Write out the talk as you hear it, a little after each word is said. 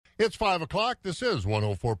It's 5 o'clock. This is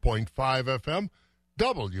 104.5 FM,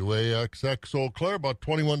 WAXX Eau Claire, about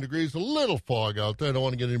 21 degrees, a little fog out there. I don't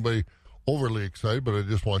want to get anybody overly excited, but I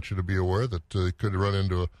just want you to be aware that it could run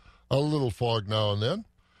into a little fog now and then.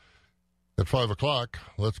 At 5 o'clock,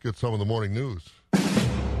 let's get some of the morning news.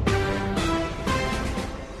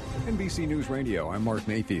 NBC News Radio, I'm Mark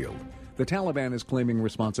Mayfield. The Taliban is claiming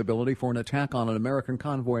responsibility for an attack on an American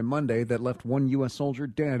convoy Monday that left one U.S. soldier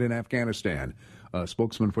dead in Afghanistan. A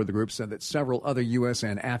spokesman for the group said that several other U.S.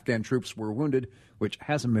 and Afghan troops were wounded, which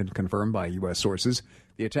hasn't been confirmed by U.S. sources.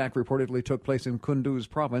 The attack reportedly took place in Kunduz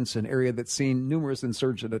province, an area that's seen numerous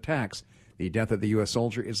insurgent attacks. The death of the U.S.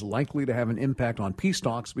 soldier is likely to have an impact on peace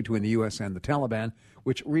talks between the U.S. and the Taliban,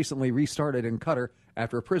 which recently restarted in Qatar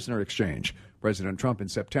after a prisoner exchange. President Trump in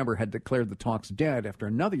September had declared the talks dead after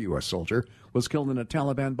another U.S. soldier was killed in a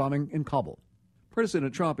Taliban bombing in Kabul.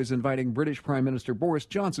 President Trump is inviting British Prime Minister Boris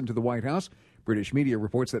Johnson to the White House. British media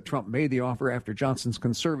reports that Trump made the offer after Johnson's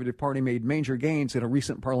Conservative Party made major gains in a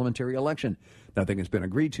recent parliamentary election. Nothing has been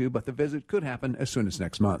agreed to, but the visit could happen as soon as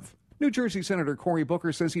next month. New Jersey Senator Cory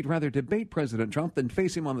Booker says he'd rather debate President Trump than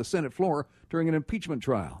face him on the Senate floor during an impeachment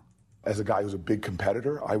trial. As a guy who's a big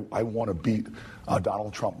competitor, I want to beat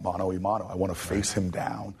Donald Trump mano a mano. I want to face him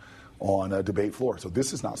down on a debate floor. So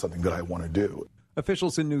this is not something that I want to do.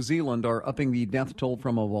 Officials in New Zealand are upping the death toll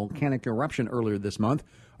from a volcanic eruption earlier this month.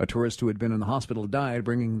 A tourist who had been in the hospital died,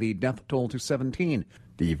 bringing the death toll to 17.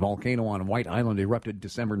 The volcano on White Island erupted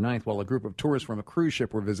December 9th while a group of tourists from a cruise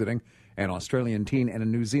ship were visiting. An Australian teen and a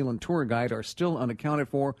New Zealand tour guide are still unaccounted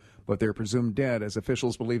for, but they're presumed dead as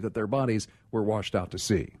officials believe that their bodies were washed out to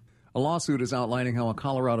sea. A lawsuit is outlining how a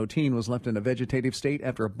Colorado teen was left in a vegetative state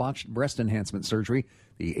after a botched breast enhancement surgery.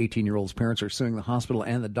 The 18-year-old's parents are suing the hospital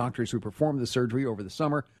and the doctors who performed the surgery over the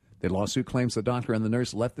summer. The lawsuit claims the doctor and the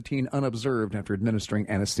nurse left the teen unobserved after administering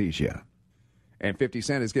anesthesia. And 50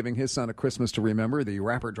 Cent is giving his son a Christmas to remember. The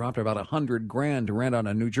rapper dropped about $100,000 to rent on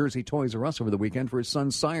a New Jersey Toys R Us over the weekend for his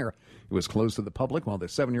son Sire. It was closed to the public while the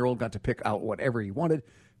 7-year-old got to pick out whatever he wanted.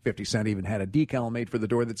 50 Cent even had a decal made for the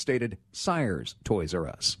door that stated Sire's Toys R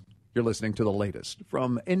Us. You're listening to the latest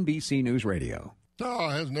from NBC News Radio. Oh,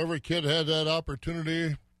 hasn't every kid had that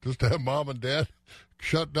opportunity just to have mom and dad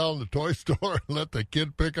shut down the toy store and let the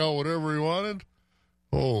kid pick out whatever he wanted?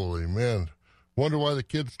 Holy man. Wonder why the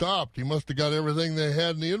kid stopped. He must have got everything they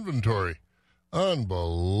had in the inventory.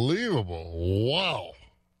 Unbelievable. Wow.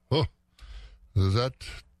 Huh. Does that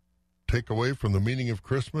take away from the meaning of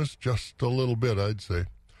Christmas? Just a little bit, I'd say.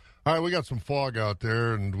 All right, we got some fog out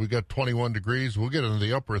there, and we got 21 degrees. We'll get into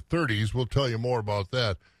the upper 30s. We'll tell you more about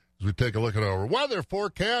that as we take a look at our weather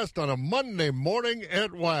forecast on a Monday morning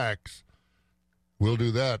at Wax. We'll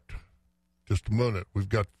do that just a minute. We've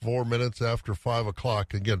got 4 minutes after 5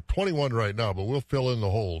 o'clock. Again, 21 right now, but we'll fill in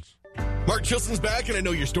the holes. Mark Chilson's back, and I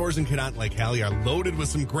know your stores in Canot and Lake Hallie are loaded with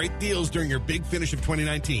some great deals during your big finish of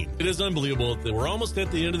 2019. It is unbelievable that we're almost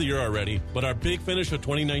at the end of the year already, but our big finish of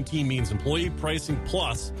 2019 means employee pricing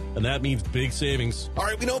plus, and that means big savings. All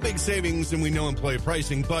right, we know big savings and we know employee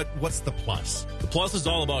pricing, but what's the plus? The plus is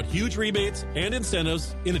all about huge rebates and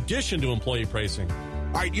incentives in addition to employee pricing.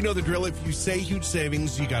 All right, you know the drill. If you say huge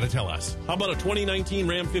savings, you got to tell us. How about a 2019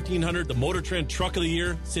 Ram 1500, the Motor Trend Truck of the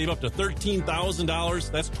Year? Save up to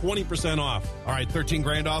 $13,000. That's 20% off. All right,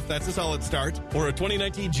 $13,000 off. That's a solid start. Or a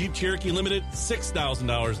 2019 Jeep Cherokee Limited,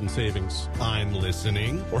 $6,000 in savings. I'm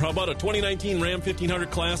listening. Or how about a 2019 Ram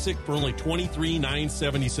 1500 Classic for only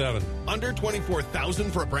 $23,977? Under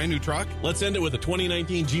 $24,000 for a brand new truck? Let's end it with a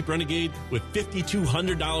 2019 Jeep Renegade with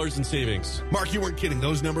 $5,200 in savings. Mark, you weren't kidding.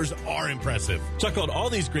 Those numbers are impressive. Check out all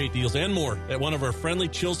these great deals and more at one of our friendly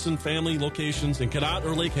Chilson family locations in Cadott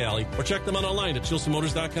or Lake Hallie, or check them out online at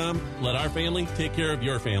ChilsonMotors.com. Let our family take care of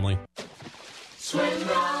your family. Swim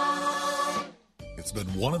Round. It's been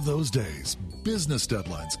one of those days. Business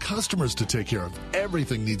deadlines, customers to take care of.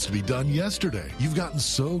 Everything needs to be done yesterday. You've gotten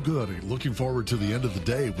so good at looking forward to the end of the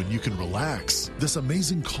day when you can relax. This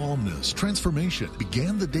amazing calmness, transformation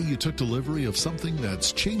began the day you took delivery of something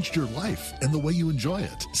that's changed your life and the way you enjoy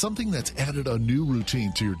it. Something that's added a new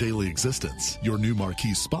routine to your daily existence. Your new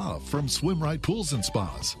Marquee Spa from SwimRite Pools and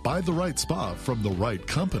Spas. Buy the right spa from the right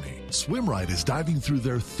company. SwimRite is diving through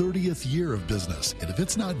their 30th year of business, and if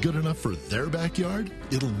it's not good enough for their backyard,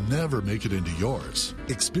 it'll never make it into yours.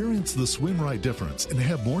 Experience the SwimRite difference and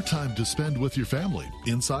have more time to spend with your family,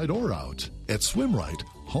 inside or out. At SwimRite,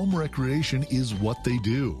 home recreation is what they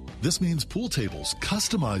do. This means pool tables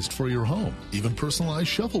customized for your home, even personalized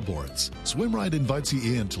shuffleboards. SwimRite invites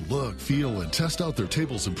you in to look, feel, and test out their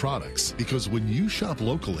tables and products, because when you shop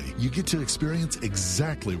locally, you get to experience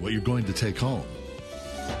exactly what you're going to take home.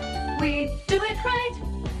 We do it right.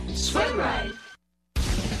 Swim right.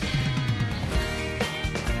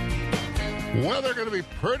 Weather going to be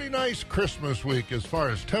pretty nice Christmas week as far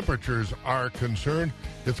as temperatures are concerned.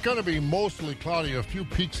 It's going to be mostly cloudy, a few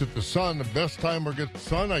peaks at the sun. The best time we'll get the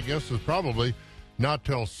sun, I guess, is probably not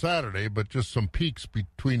till Saturday, but just some peaks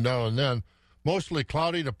between now and then. Mostly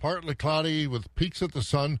cloudy to partly cloudy with peaks at the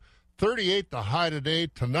sun. 38 the high today.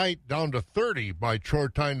 Tonight down to 30 by chore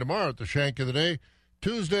time tomorrow at the shank of the day.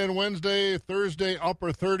 Tuesday and Wednesday, Thursday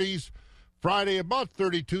upper 30s. Friday about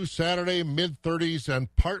 32, Saturday mid-30s,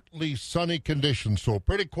 and partly sunny conditions. So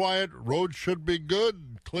pretty quiet. Roads should be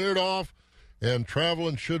good, cleared off, and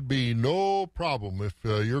traveling should be no problem. If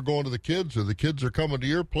you're going to the kids or the kids are coming to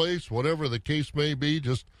your place, whatever the case may be,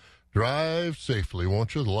 just drive safely,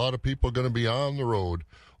 won't you? A lot of people are going to be on the road.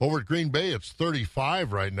 Over at Green Bay, it's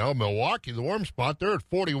 35 right now. Milwaukee, the warm spot, they're at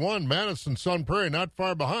 41. Madison, Sun Prairie, not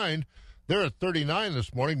far behind. They're at 39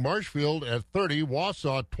 this morning. Marshfield at 30.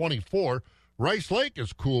 Wausau at 24. Rice Lake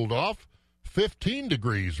has cooled off. 15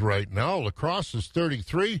 degrees right now. La Crosse is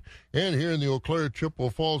 33. And here in the Eau Claire,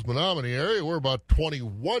 Chippewa Falls, Menominee area, we're about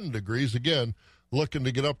 21 degrees. Again, looking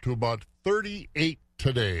to get up to about 38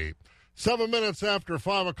 today. 7 minutes after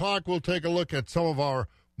 5 o'clock, we'll take a look at some of our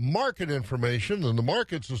market information. And the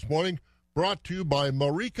markets this morning brought to you by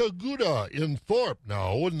Marika Gouda in Thorpe.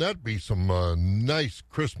 Now, wouldn't that be some nice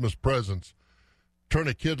Christmas presents? Turn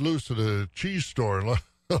a kid loose at a cheese store and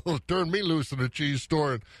turn me loose at a cheese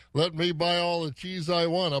store and let me buy all the cheese I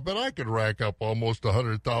want. I bet I could rack up almost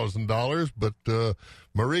 $100,000. But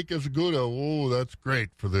Marika's Gouda, oh, that's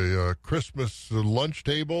great for the Christmas lunch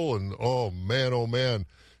table. And oh man,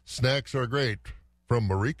 snacks are great from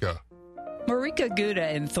Marika. Marika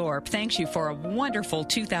Gouda in Thorpe thanks you for a wonderful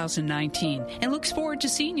 2019 and looks forward to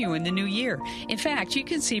seeing you in the new year. In fact, you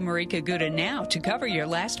can see Marika Gouda now to cover your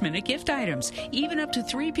last-minute gift items, even up to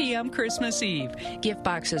 3 p.m. Christmas Eve. Gift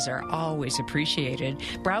boxes are always appreciated.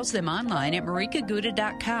 Browse them online at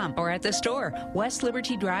marikagouda.com or at the store, West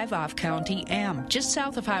Liberty Drive off County M, just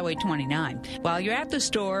south of Highway 29. While you're at the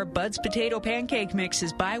store, Bud's Potato Pancake Mix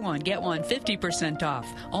is buy one, get one 50%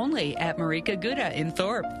 off, only at Marika Gouda in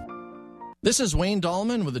Thorpe. This is Wayne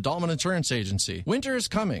Dahlman with the Dahlman Insurance Agency. Winter is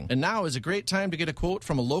coming, and now is a great time to get a quote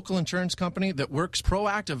from a local insurance company that works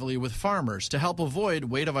proactively with farmers to help avoid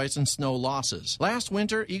weight of ice and snow losses. Last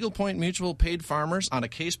winter, Eagle Point Mutual paid farmers on a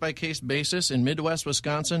case-by-case basis in Midwest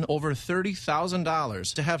Wisconsin over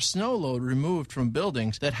 $30,000 to have snow load removed from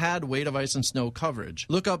buildings that had weight of ice and snow coverage.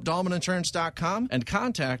 Look up DahlmanInsurance.com and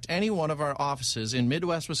contact any one of our offices in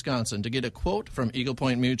Midwest Wisconsin to get a quote from Eagle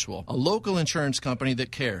Point Mutual, a local insurance company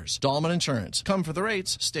that cares. Dahlman Insurance. Come for the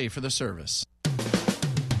rates, stay for the service.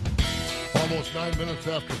 Almost 9 minutes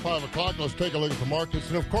after 5 o'clock. Let's take a look at the markets.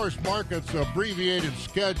 And, of course, markets, abbreviated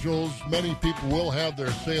schedules. Many people will have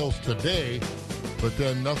their sales today, but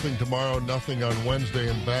then nothing tomorrow, nothing on Wednesday,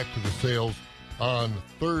 and back to the sales on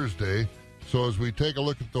Thursday. So as we take a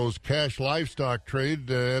look at those cash livestock trade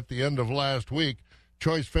at the end of last week,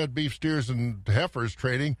 choice-fed beef steers and heifers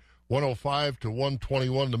trading 105 to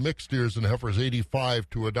 121. The mixed steers and heifers 85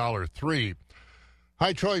 to $1.03.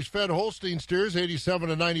 High choice fed Holstein steers 87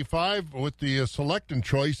 to 95, with the select and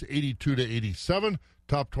choice 82 to 87.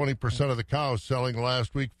 Top 20% of the cows selling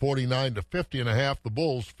last week 49 to 50.5. The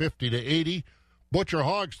bulls 50 to 80. Butcher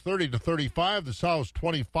hogs 30 to 35. The sows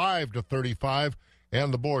 25 to 35,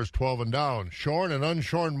 and the boars 12 and down. Shorn and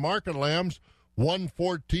unshorn market lambs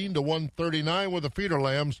 114 to 139, with the feeder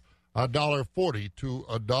lambs $1.40 to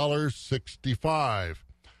 $1.65.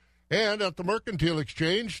 And at the Mercantile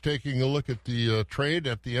Exchange, taking a look at the trade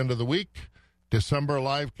at the end of the week, December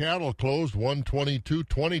live cattle closed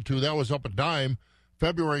 122.22. That was up a dime.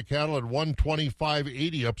 February cattle at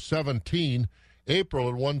 125.80, up 17. April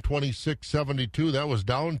at 126.72. That was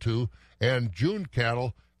down 2. And June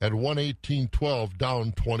cattle at 118.12,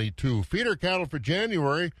 down 22. Feeder cattle for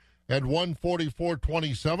January at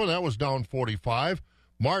 144.27. That was down 45.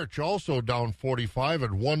 March also down 45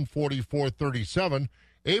 at 144.37.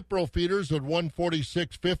 April feeders at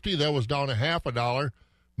 146.50. That was down $0.50.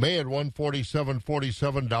 May at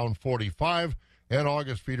 147.47, down 45. And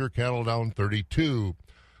August feeder cattle down 32.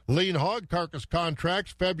 Lean hog carcass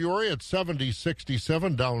contracts, February at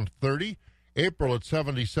 70.67, down 30. April at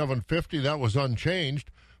 77.50. That was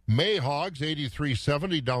unchanged. May hogs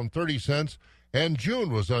 83.70, down 30 cents. And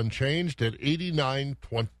June was unchanged at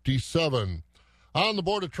 89.27. On the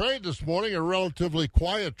Board of Trade this morning, a relatively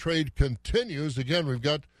quiet trade continues. Again, we've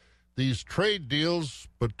got these trade deals,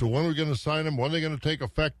 but when are we going to sign them? When are they going to take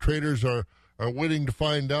effect? Traders are waiting to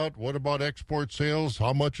find out. What about export sales?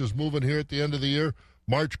 How much is moving here at the end of the year?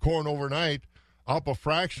 March corn overnight up a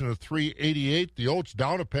fraction of 3.88. The oats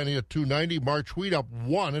down a penny at 2.90. March wheat up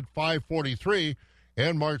 1 at 5.43.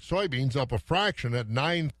 And March soybeans up a fraction at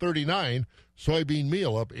 $9.39. Soybean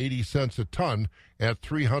meal up 80 cents a ton at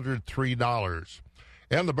 $303.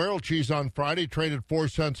 And the barrel cheese on Friday traded 4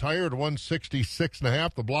 cents higher at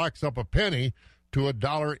 $1.66.5. The block's up a penny to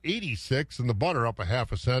 $1.86, and the butter up a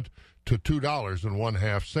half a cent to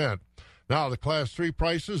 $2.005. Now the Class 3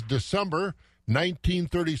 prices, December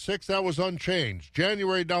 1936, that was unchanged.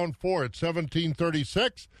 January down 4 at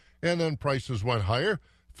 1736, and then prices went higher.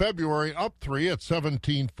 February up 3 at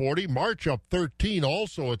 1740. March up 13,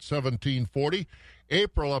 also at 1740.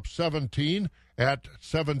 April up 17 at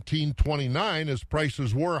 1729 as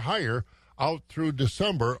prices were higher out through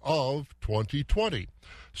December of 2020.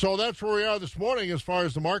 So that's where we are this morning as far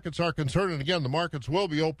as the markets are concerned. And again, the markets will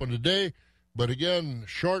be open today, but again,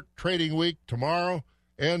 short trading week tomorrow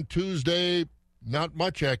and Tuesday. Not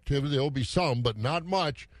much activity. There will be some, but not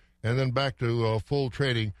much. And then back to full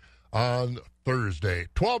trading on Thursday.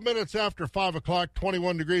 12 minutes after 5 o'clock,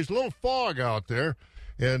 21 degrees. A little fog out there.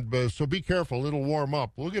 And so be careful. It'll warm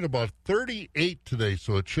up. We'll get about 38 today,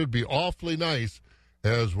 so it should be awfully nice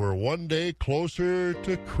as we're one day closer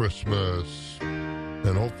to Christmas.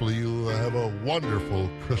 And hopefully you have a wonderful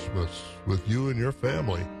Christmas with you and your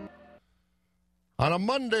family. On a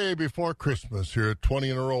Monday before Christmas here at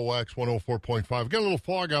 20 in a row, Wax 104.5. Got a little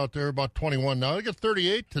fog out there, about 21 now. I get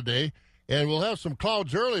 38 today, and we'll have some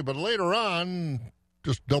clouds early, but later on,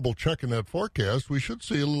 just double checking that forecast, we should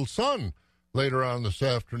see a little sun later on this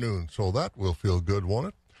afternoon. So that will feel good, won't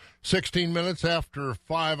it? 16 minutes after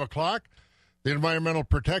 5 o'clock, the Environmental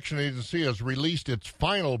Protection Agency has released its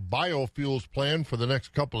final biofuels plan for the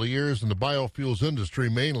next couple of years, and the biofuels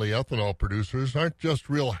industry, mainly ethanol producers, aren't just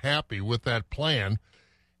real happy with that plan.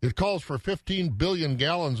 It calls for 15 billion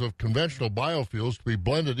gallons of conventional biofuels to be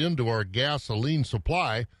blended into our gasoline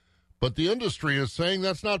supply, but the industry is saying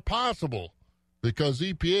that's not possible because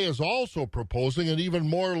EPA is also proposing an even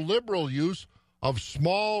more liberal use of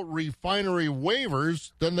small refinery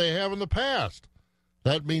waivers than they have in the past.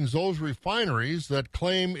 That means those refineries that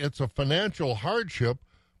claim it's a financial hardship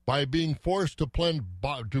by being forced to blend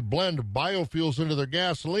biofuels into their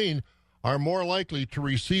gasoline are more likely to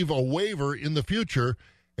receive a waiver in the future.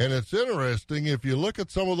 And it's interesting, if you look at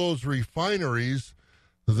some of those refineries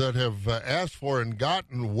that have asked for and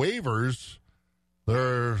gotten waivers,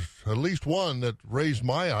 there's at least one that raised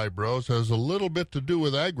my eyebrows, has a little bit to do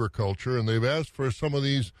with agriculture, and they've asked for some of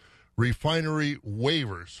these refinery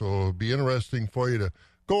waivers. So it'll be interesting for you to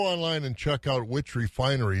go online and check out which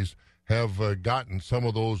refineries have gotten some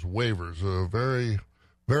of those waivers. A very,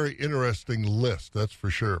 very interesting list, that's for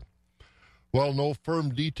sure. Well, no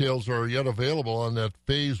firm details are yet available on that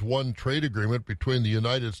Phase 1 trade agreement between the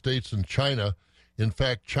United States and China. In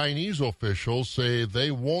fact, Chinese officials say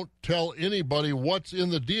they won't tell anybody what's in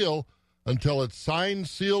the deal until it's signed,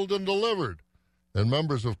 sealed, and delivered. And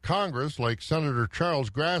members of Congress, like Senator Charles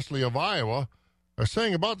Grassley of Iowa, are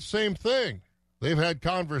saying about the same thing. They've had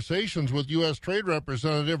conversations with U.S. Trade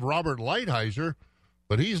Representative Robert Lighthizer,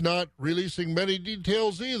 but he's not releasing many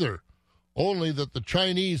details either. Only that the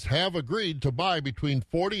Chinese have agreed to buy between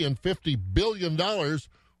 $40 and $50 billion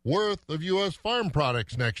worth of U.S. farm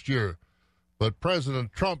products next year. But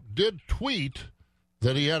President Trump did tweet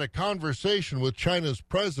that he had a conversation with China's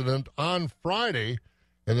president on Friday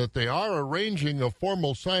and that they are arranging a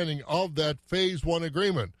formal signing of that Phase 1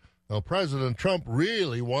 agreement. Now, President Trump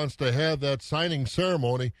really wants to have that signing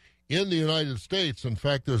ceremony in the United States. In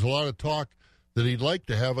fact, there's a lot of talk that he'd like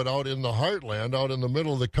to have it out in the heartland, out in the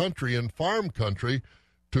middle of the country, in farm country,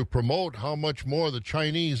 to promote how much more the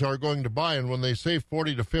Chinese are going to buy. And when they say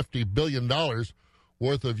 $40 to $50 billion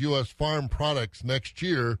worth of U.S. farm products next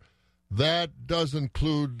year, that does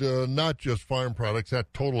include not just farm products.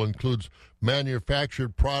 That total includes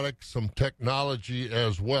manufactured products, some technology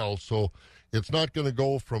as well. So it's not going to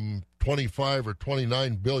go from 25 or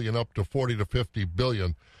 29 billion up to 40 to 50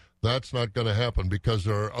 billion. That's not going to happen because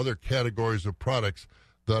there are other categories of products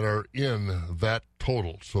that are in that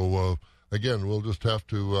total. So, again, we'll just have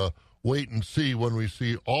to wait and see when we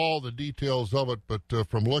see all the details of it. But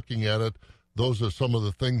from looking at it, those are some of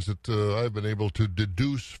the things that I've been able to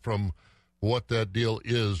deduce from what that deal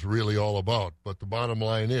is really all about. But the bottom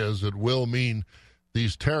line is it will mean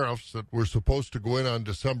these tariffs that were supposed to go in on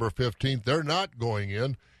December 15th, they're not going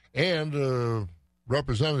in. And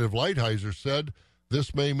Representative Lighthizer said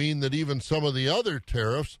this may mean that even some of the other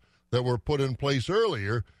tariffs that were put in place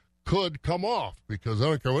earlier could come off, because I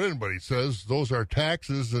don't care what anybody says, those are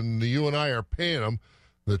taxes and you and I are paying them.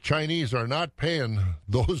 The Chinese are not paying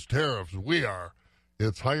those tariffs. We are.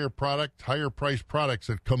 It's higher priced products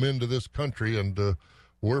that come into this country, and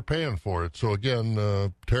we're paying for it. So,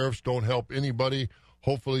 again, tariffs don't help anybody.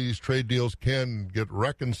 hopefully these trade deals can get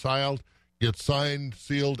reconciled, get signed,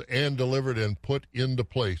 sealed, and delivered and put into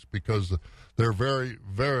place, because they're very,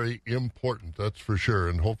 very important, that's for sure.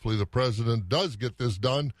 And hopefully the president does get this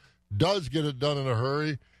done, does get it done in a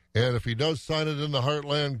hurry, and if he does sign it in the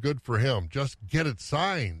heartland, good for him. Just get it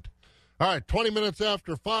signed. All right, 20 minutes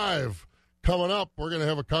after 5, coming up, we're going to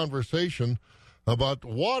have a conversation about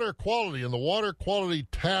water quality and the Water Quality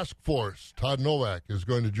Task Force. Todd Novak is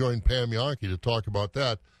going to join Pam Jahnke to talk about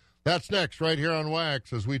that. That's next right here on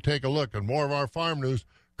Wax as we take a look at more of our farm news,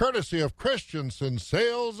 courtesy of Christensen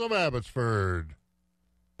Sales of Abbotsford.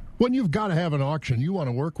 When you've got to have an auction, you want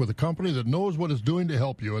to work with a company that knows what it's doing to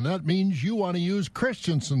help you, and that means you want to use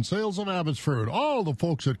Christensen Sales of Abbotsford. All the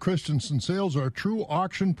folks at Christensen Sales are true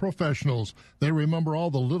auction professionals. They remember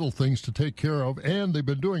all the little things to take care of, and they've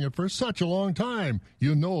been doing it for such a long time.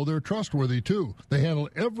 You know they're trustworthy, too. They handle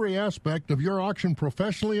every aspect of your auction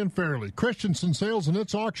professionally and fairly. Christensen Sales and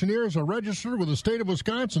its auctioneers are registered with the state of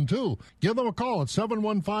Wisconsin, too. Give them a call at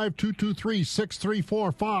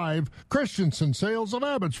 715-223-6345. Christensen Sales of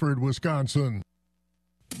Abbotsford, Wisconsin.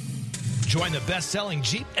 Join the best-selling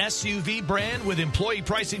Jeep SUV brand with Employee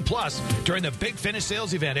Pricing Plus during the Big Finish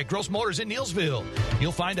sales event at Gross Motors in Neillsville.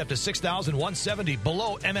 You'll find up to $6,170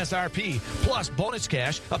 below MSRP, plus bonus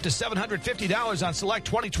cash up to $750 on select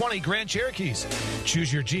 2020 Grand Cherokees.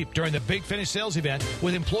 Choose your Jeep during the Big Finish sales event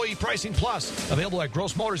with Employee Pricing Plus. Available at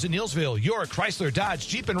Gross Motors in Neillsville, your Chrysler, Dodge,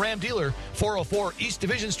 Jeep, and Ram dealer, 404 East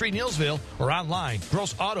Division Street, Neillsville, or online,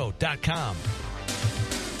 grossauto.com.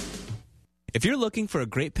 If you're looking for a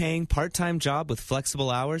great-paying part-time job with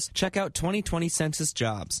flexible hours, check out 2020 Census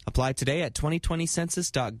Jobs. Apply today at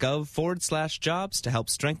 2020census.gov/jobs to help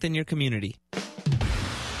strengthen your community.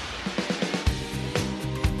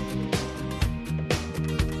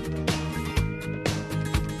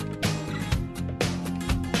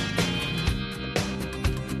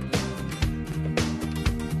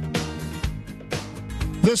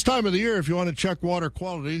 This time of the year, if you want to check water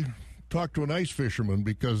quality, talk to an ice fisherman,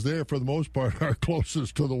 because they're, for the most part, are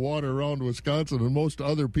closest to the water around Wisconsin and most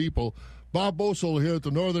other people. Bob Bosel here at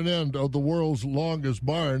the northern end of the world's longest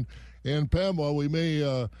barn. And Pamela, we may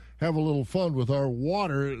have a little fun with our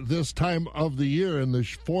water this time of the year in the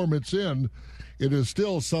form it's in. It is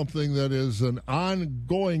still something that is an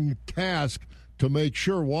ongoing task to make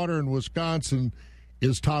sure water in Wisconsin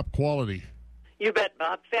is top quality. You bet,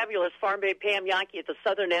 Bob. Fabulous Farm Bay Pam Jahnke at the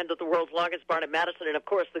southern end of the world's longest barn in Madison. And, of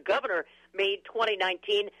course, the governor made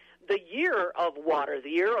 2019 the year of water, the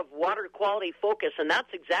year of water quality focus, and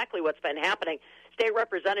that's exactly what's been happening. State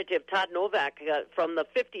Representative Todd Novak from the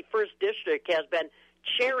 51st District has been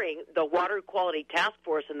chairing the Water Quality Task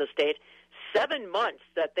Force in the state. 7 months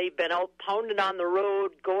that they've been out pounding on the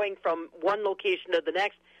road, going from one location to the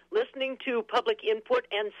next, listening to public input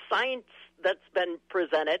and science that's been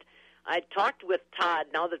presented. I talked with Todd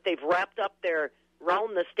now that they've wrapped up their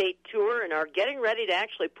round the state tour and are getting ready to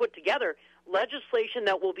actually put together legislation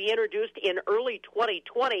that will be introduced in early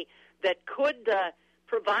 2020 that could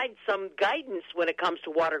provide some guidance when it comes to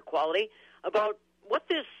water quality about what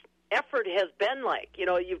this effort has been like. You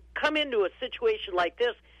know, you come into a situation like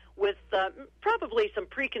this with probably some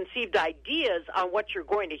preconceived ideas on what you're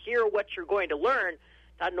going to hear, what you're going to learn.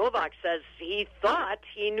 Todd Novak says he thought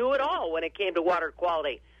he knew it all when it came to water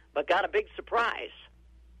quality, but got a big surprise.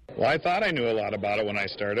 Well, I thought I knew a lot about it when I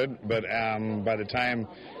started, but by the time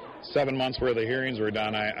 7 months worth of hearings were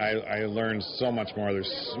done, I learned so much more.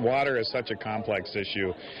 Water is such a complex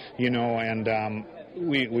issue, you know, and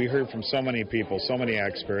we heard from so many people, so many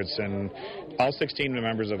experts, and all 16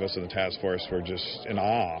 members of us in the task force were just in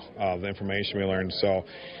awe of the information we learned. So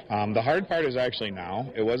the hard part is actually now.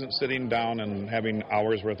 It wasn't sitting down and having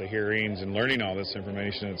hours worth of hearings and learning all this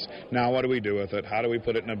information. It's now what do we do with it? How do we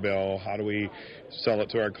put it in a bill? How do we sell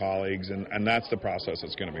it to our colleagues? And that's the process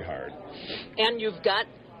that's going to be hard. And you've got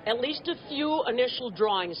at least a few initial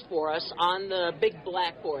drawings for us on the big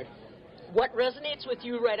blackboard. What resonates with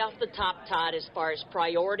you right off the top, Todd, as far as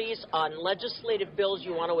priorities on legislative bills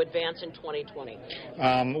you want to advance in 2020?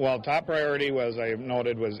 Well, top priority was, I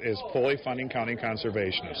noted, is fully funding county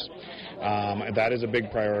conservationists. That is a big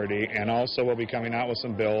priority, and also we'll be coming out with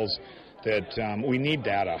some bills that we need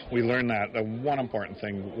data. We learned that the one important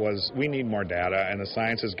thing was we need more data, and the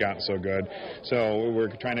science has gotten so good. So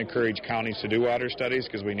we're trying to encourage counties to do water studies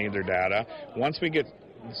because we need their data. Once we get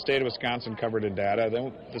the state of Wisconsin covered in data,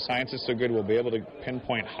 then the science is so good we'll be able to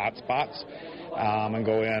pinpoint hot spots and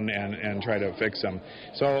go in and try to fix them.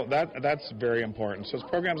 So that's very important. So it's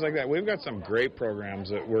programs like that. We've got some great programs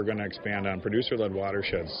that we're going to expand on, producer-led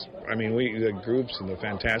watersheds. I mean, the groups and the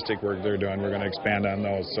fantastic work they're doing, we're going to expand on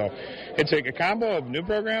those. So it's a combo of new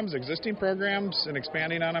programs, existing programs, and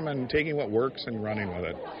expanding on them and taking what works and running with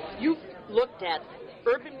it. You've looked at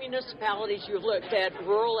urban municipalities, you've looked at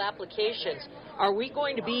rural applications. Are we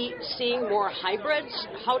going to be seeing more hybrids?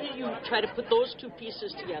 How do you try to put those two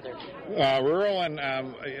pieces together? Rural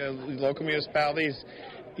and local municipalities,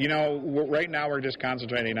 you know, right now we're just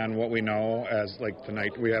concentrating on what we know as like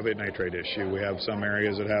we have a nitrate issue. We have some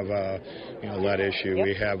areas that have a lead issue. Yep.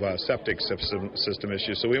 We have a septic system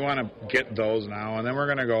issue. So we want to get those now, and then we're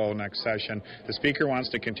going to go next session. The speaker wants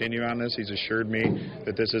to continue on this. He's assured me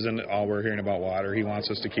that this isn't all we're hearing about water. He wants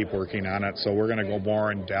us to keep working on it. So we're going to go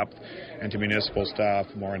more in depth into municipal stuff,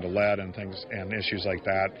 more into lead and things and issues like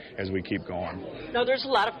that as we keep going. Now, there's a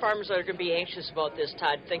lot of farmers that are going to be anxious about this,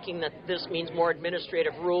 Todd, thinking that this means more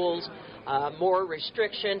administrative rules, more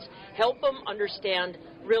restrictions. Help them understand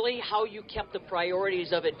really how you kept the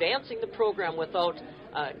priorities of advancing the program without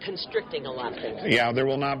constricting a lot of things. Yeah, there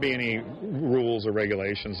will not be any rules or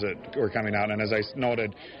regulations that are coming out. And as I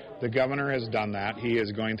noted, the governor has done that. He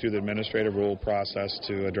is going through the administrative rule process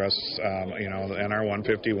to address, the NR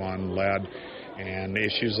 151, lead, and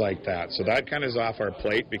issues like that. So that kind of is off our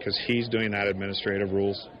plate because he's doing that administrative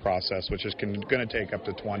rules process, which is going to take up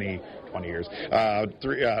to 20 years.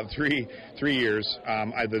 3 years.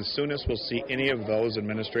 The soonest we'll see any of those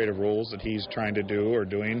administrative rules that he's trying to do or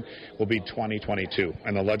doing will be 2022,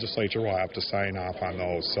 and the legislature will have to sign off on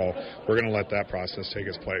those. So we're going to let that process take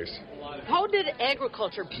its place. How did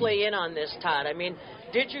agriculture play in on this, Todd? I mean,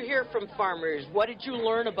 did you hear from farmers? What did you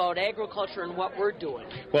learn about agriculture and what we're doing?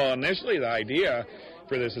 Well, initially the idea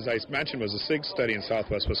for this, as I mentioned, was a SIG study in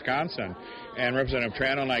southwest Wisconsin. And Representative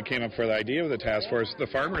Trano and I came up with the idea of the task force. The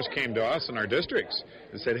farmers came to us in our districts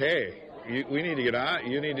and said, hey, we need to get on.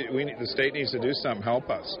 The state needs to do something. Help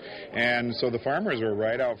us. And so the farmers were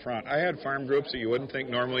right out front. I had farm groups that you wouldn't think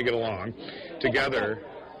normally get along together.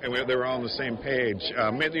 And they were all on the same page.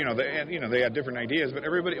 They had different ideas, but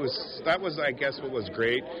everybody that was, I guess, what was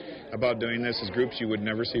great about doing this is groups you would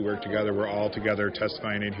never see work together were all together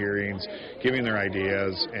testifying in hearings, giving their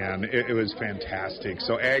ideas, and it was fantastic.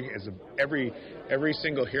 So ag is every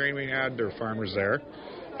single hearing we had, there were farmers there.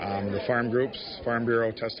 The farm groups, Farm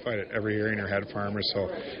Bureau testified at every hearing or had farmers,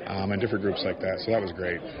 and different groups like that. So that was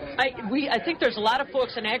great. I think there's a lot of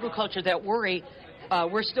folks in agriculture that worry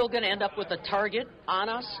we're still going to end up with a target on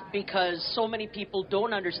us because so many people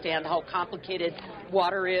don't understand how complicated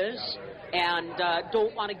water is and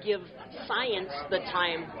don't want to give science the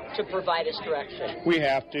time to provide us direction. We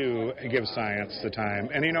have to give science the time.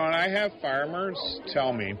 And, and I have farmers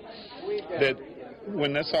tell me that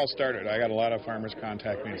when this all started, I got a lot of farmers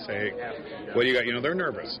contact me and say, what do you got? They're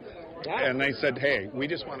nervous. And they said, hey, we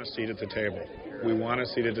just want a seat at the table. We want a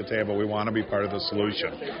seat at the table. We want to be part of the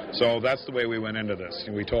solution. So that's the way we went into this.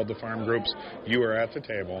 We told the farm groups, you are at the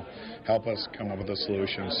table. Help us come up with a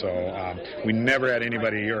solution. So we never had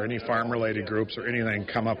anybody or any farm-related groups or anything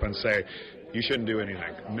come up and say, you shouldn't do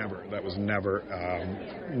anything. Never. That was never.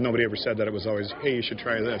 Nobody ever said that. It was always, hey, you should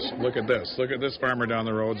try this. Look at this. Look at this farmer down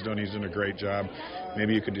the road. He's doing a great job.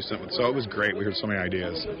 Maybe you could do something. So it was great. We heard so many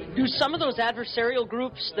ideas. Do some of those adversarial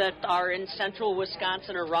groups that are in central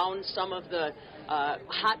Wisconsin around some of the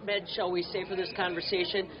hotbed, shall we say, for this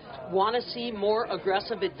conversation, want to see more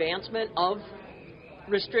aggressive advancement of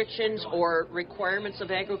restrictions or requirements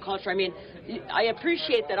of agriculture? I mean, I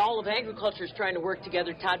appreciate that all of agriculture is trying to work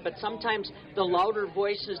together, Todd, but sometimes the louder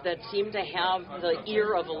voices that seem to have the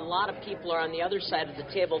ear of a lot of people are on the other side of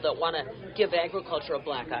the table that want to give agriculture a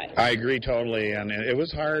black eye. I agree totally, and it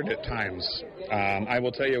was hard at times. I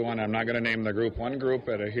will tell you one, I'm not going to name the group. One group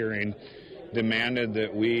at a hearing demanded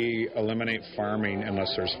that we eliminate farming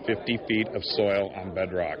unless there's 50 feet of soil on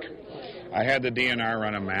bedrock. I had the DNR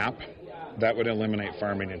run a map that would eliminate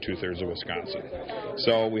farming in 2/3 of Wisconsin.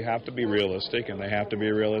 So we have to be realistic, and they have to be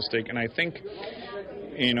realistic. And I think,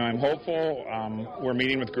 I'm hopeful. We're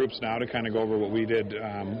meeting with groups now to kind of go over what we did,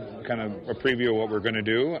 kind of a preview of what we're going to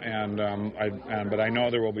do. But I know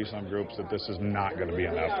there will be some groups that this is not going to be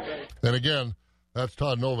enough. And again, that's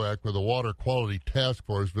Todd Novak with the Water Quality Task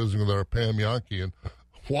Force visiting with our Pam Jahnke, and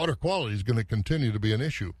water quality is going to continue to be an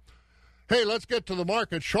issue. Hey, let's get to the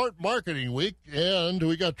market. Short marketing week, and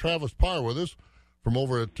we got Travis Parr with us from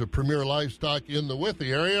over at Premier Livestock in the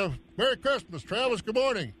Withee area. Merry Christmas, Travis. Good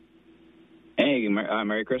morning. Hey,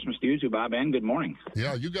 Merry Christmas to you too, Bob, and good morning.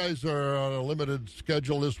 Yeah, you guys are on a limited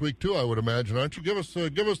schedule this week too, I would imagine, aren't you? Give us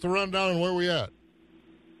the rundown on where we at.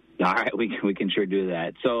 All right, we can sure do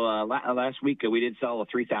that. So last week we did sell a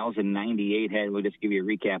 3,098 head. We'll just give you a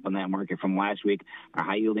recap on that market from last week. Our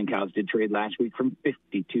high-yielding cows did trade last week from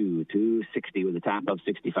 52 to 60 with a top of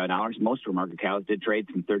 $65. Most of our market cows did trade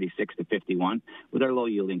from 36 to 51 with our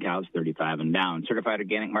low-yielding cows 35 and down. Certified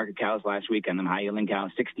organic market cows last week on the high-yielding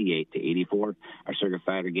cows 68 to 84. Our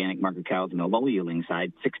certified organic market cows on the low-yielding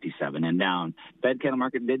side 67 and down. Fed cattle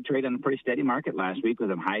market did trade on a pretty steady market last week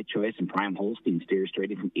with a high choice and prime Holstein steers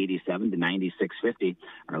trading from 87 to 96.50.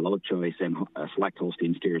 Our low choice and select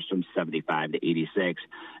Holstein steers from 75 to 86.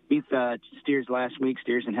 Beef steers last week,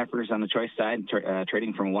 steers and heifers on the choice side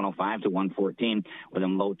trading from 105 to 114, with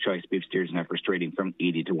them low choice beef steers and heifers trading from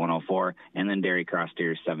 80 to 104, and then dairy cross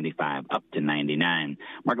steers 75 up to 99.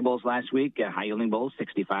 Market bulls last week, high yielding bulls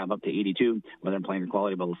 65 up to 82, with them plainer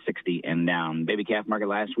quality bulls 60 and down. Baby calf market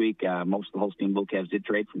last week, most of the Holstein bull calves did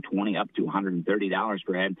trade from 20 up to $130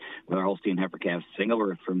 per head, with our Holstein heifer calves single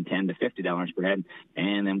birth from $10 to $50 per head,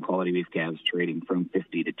 and them quality beef calves trading from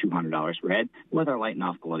 $50 to $200 per head, with our light and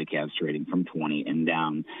off quality calves trading from 20 and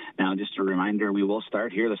down. Now, just a reminder, we will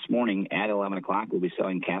start here this morning at 11 o'clock. We'll be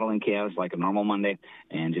selling cattle and calves like a normal Monday,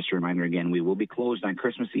 and just a reminder again, we will be closed on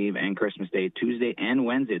Christmas Eve and Christmas Day, Tuesday and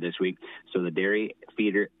Wednesday this week, so the dairy,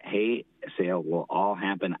 feeder, hay sale will all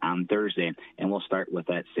happen on Thursday, and we'll start with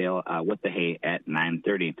that sale with the hay at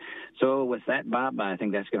 9:30. So with that, Bob, I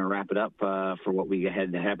think that's going to wrap it up for what we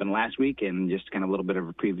had to happen last week, and just kind of a little bit of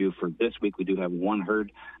a preview for this week. We do have one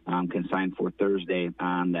herd consigned for Thursday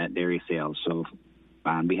on that dairy sale. So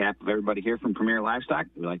on behalf of everybody here from Premier Livestock,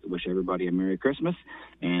 we'd like to wish everybody a Merry Christmas,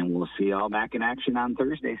 and we'll see you all back in action on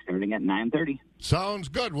Thursday starting at 9:30. Sounds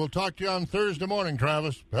good. We'll talk to you on Thursday morning,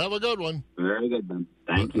 Travis. Have a good one. Very good, Ben.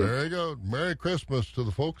 Thank you. There you go. Merry Christmas to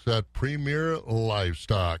the folks at Premier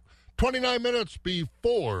Livestock. 29 minutes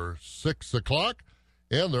before 6 o'clock,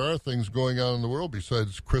 and there are things going on in the world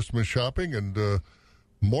besides Christmas shopping, and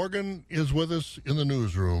Morgan is with us in the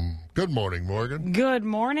newsroom. Good morning, Morgan. Good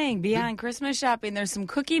morning. Beyond Christmas shopping, there's some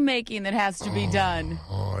cookie making that has to be done.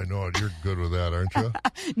 Oh, I know it. You're good with that, aren't you?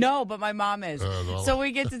 No, but my mom is. So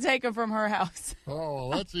we get to take them from her house. Oh, well,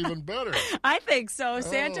 that's even better. I think so.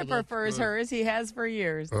 Santa prefers hers. He has for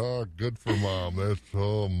years. Oh, good for Mom. That's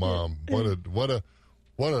Mom.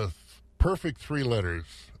 What a perfect three letters.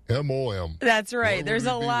 M-O-M. That's right. There's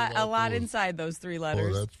a lot inside those three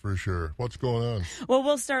letters. Oh, that's for sure. What's going on? Well,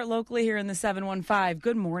 we'll start locally here in the 715.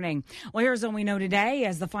 Good morning. Well, here's what we know today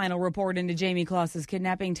as the final report into Jamie Claus's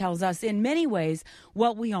kidnapping tells us in many ways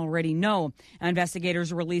what we already know.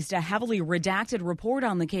 Investigators released a heavily redacted report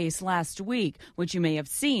on the case last week, which you may have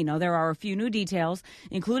seen. Now, there are a few new details,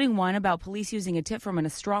 including one about police using a tip from an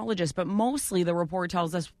astrologist, but mostly the report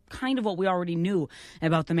tells us kind of what we already knew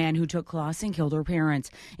about the man who took Claus and killed her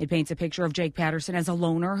parents. It paints a picture of Jake Patterson as a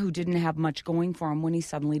loner who didn't have much going for him when he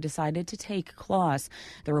suddenly decided to take Claus.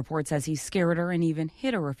 The report says he scared her and even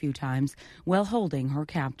hit her a few times while holding her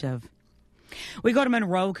captive. We go to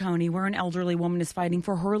Monroe County, where an elderly woman is fighting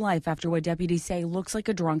for her life after what deputies say looks like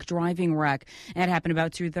a drunk driving wreck. It happened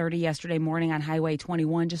about 2:30 yesterday morning on Highway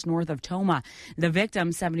 21, just north of Tomah. The victim,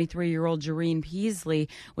 73-year-old Jareen Peasley,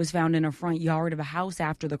 was found in a front yard of a house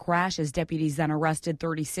after the crash, as deputies then arrested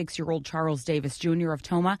 36-year-old Charles Davis Jr. of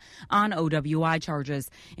Tomah on OWI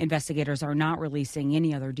charges. Investigators are not releasing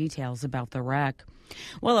any other details about the wreck.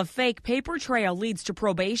 Well, a fake paper trail leads to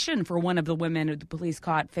probation for one of the women who the police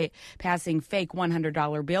caught passing fake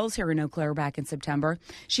 $100 bills here in Eau Claire back in September.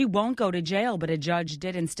 She won't go to jail, but a judge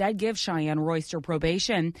did instead give Cheyenne Royster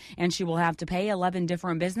probation, and she will have to pay 11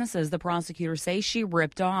 different businesses the prosecutors say she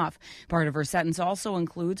ripped off. Part of her sentence also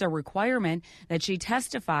includes a requirement that she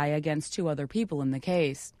testify against 2 other people in the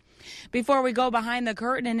case. Before we go behind the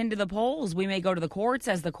curtain and into the polls, we may go to the courts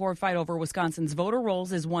as the court fight over Wisconsin's voter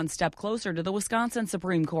rolls is one step closer to the Wisconsin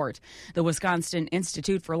Supreme Court. The Wisconsin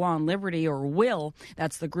Institute for Law and Liberty, or WILL,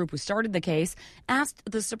 that's the group who started the case, asked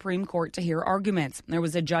the Supreme Court to hear arguments. There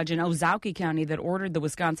was a judge in Ozaukee County that ordered the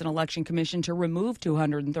Wisconsin Election Commission to remove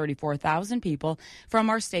 234,000 people from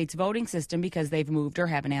our state's voting system because they've moved or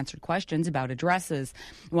haven't answered questions about addresses.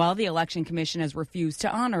 While the Election Commission has refused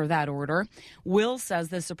to honor that order, WILL says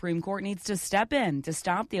the Supreme Supreme Court needs to step in to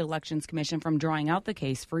stop the Elections Commission from drawing out the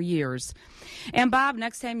case for years. And Bob,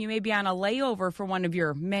 next time you may be on a layover for one of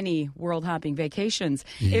your many world hopping vacations.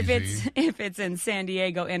 If it's in San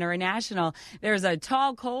Diego International, there's a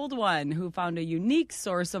tall, cold one who found a unique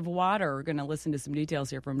source of water. We're going to listen to some details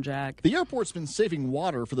here from Jack. The airport's been saving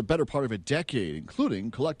water for the better part of a decade,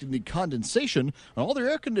 including collecting the condensation on all their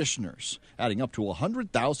air conditioners, adding up to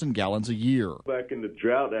 100,000 gallons a year. Back in the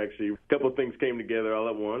drought, actually, a couple of things came together all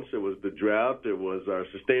at once. It was the drought. It was our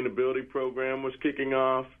sustainability program was kicking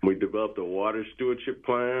off. We developed a water stewardship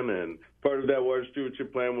plan, and part of that water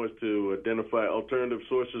stewardship plan was to identify alternative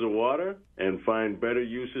sources of water and find better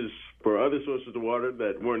uses for other sources of water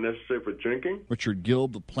that weren't necessary for drinking. Richard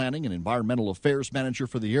Gilb, the Planning and Environmental Affairs Manager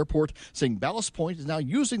for the airport, saying Ballast Point is now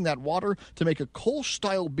using that water to make a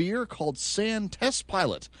Kolsch-style beer called Sand Test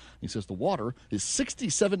Pilot. He says the water is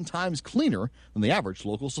 67 times cleaner than the average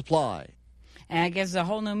local supply. And it gives a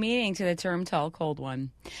whole new meaning to the term tall, cold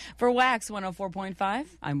one. For Wax 104.5,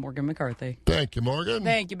 I'm Morgan McCarthy. Thank you, Morgan.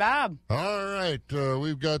 Thank you, Bob. All right.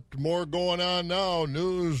 We've got more going on now.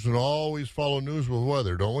 News, and always follow news with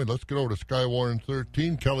weather, don't we? Let's get over to Skywarn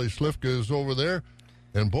 13. Kelly Slifka is over there.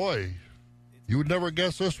 And boy, you would never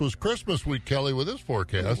guess this was Christmas week, Kelly, with this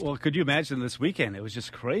forecast. Well, could you imagine this weekend? It was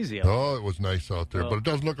just crazy. Oh, it was nice out there, but it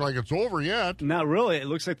doesn't look like it's over yet. Not really. It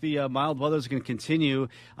looks like the mild weather is going to continue.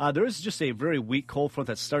 There is just a very weak cold front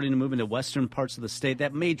that's starting to move into western parts of the state.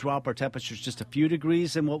 That may drop our temperatures just a few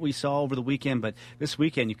degrees than what we saw over the weekend, but this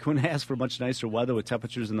weekend you couldn't ask for much nicer weather with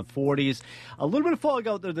temperatures in the 40s. A little bit of fog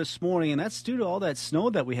out there this morning, and that's due to all that snow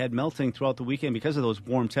that we had melting throughout the weekend because of those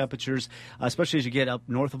warm temperatures, especially as you get up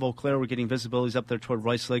north of Eau Claire. We're getting visibilities up there toward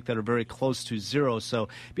Rice Lake that are very close to zero. So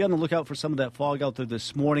be on the lookout for some of that fog out there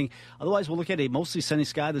this morning. Otherwise, we'll look at a mostly sunny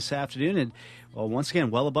sky this afternoon, and once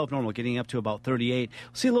again, well above normal, getting up to about 38.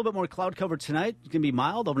 We'll see a little bit more cloud cover tonight. It's going to be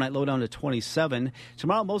mild. Overnight low down to 27.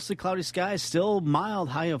 Tomorrow, mostly cloudy skies. Still mild,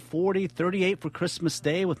 high of 40. 38 for Christmas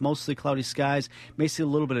Day with mostly cloudy skies. May see a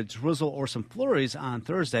little bit of drizzle or some flurries on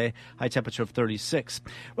Thursday. High temperature of 36.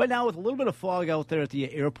 Right now, with a little bit of fog out there at the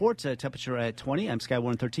airport, temperature at 20. I'm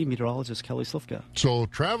Skywarn 13 meteorologist Kelly Slifka. So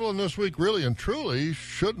traveling this week really and truly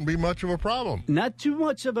shouldn't be much of a problem. Not too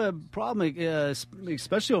much of a problem,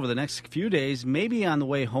 especially over the next few days. Maybe on the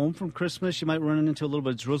way home from Christmas, you might run into a little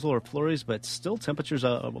bit of drizzle or flurries, but still temperatures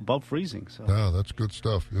are above freezing. So. Yeah, that's good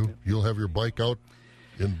stuff. You'll have your bike out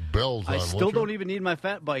in bells on. I still don't even need my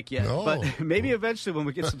fat bike yet, but maybe eventually when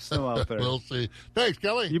we get some snow out there. We'll see. Thanks,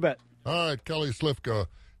 Kelly. You bet. All right, Kelly Slifka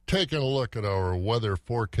taking a look at our weather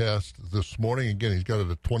forecast this morning. Again, he's got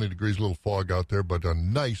it at 20 degrees, a little fog out there, but a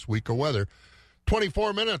nice week of weather.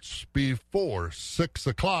 24 minutes before 6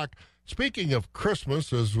 o'clock. Speaking of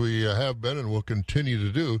Christmas, as we have been and will continue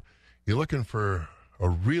to do, you're looking for a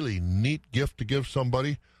really neat gift to give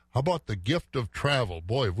somebody? How about the gift of travel?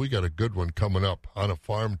 Boy, have we got a good one coming up on a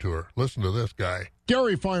farm tour. Listen to this guy.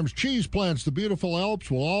 Dairy Farms cheese plants, the beautiful Alps,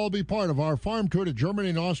 will all be part of our farm tour to Germany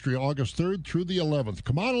and Austria, August 3rd through the 11th.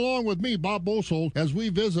 Come on along with me, Bob Bosold, as we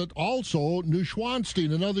visit also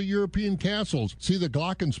Neuschwanstein and other European castles. See the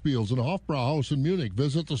Glockenspiels and Hofbrauhaus in Munich.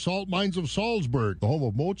 Visit the salt mines of Salzburg, the home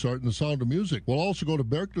of Mozart and the Sound of Music. We'll also go to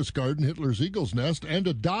Berchtesgaden, Hitler's Eagle's Nest, and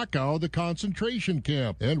to Dachau, the concentration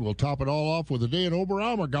camp. And we'll top it all off with a day in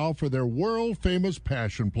Oberammergau for their world-famous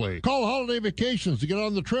Passion Play. Call Holiday Vacations to get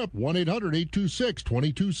on the trip. 1-800-826-2266.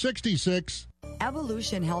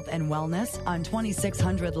 Evolution Health and Wellness on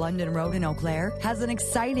 2600 London Road in Eau Claire has an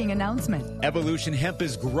exciting announcement. Evolution Hemp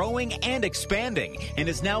is growing and expanding and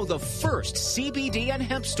is now the first CBD and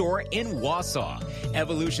hemp store in Wausau.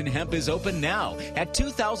 Evolution Hemp is open now at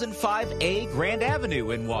 2005A Grand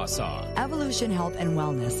Avenue in Wausau. Evolution Health and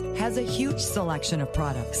Wellness has a huge selection of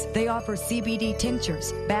products. They offer CBD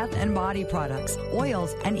tinctures, bath and body products,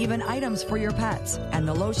 oils, and even items for your pets. And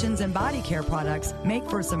the lotions and body care products make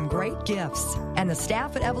for some great gifts. And the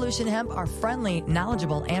staff at Evolution Hemp are friendly,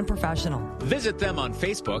 knowledgeable, and professional. Visit them on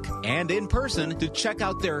Facebook and in person to check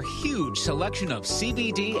out their huge selection of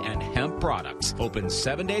CBD and hemp products. Open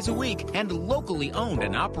 7 days a week and locally owned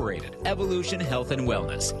and operated. Evolution Health and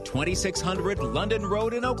Wellness, 2600 London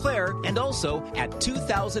Road in Eau Claire, and also at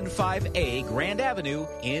 2005A Grand Avenue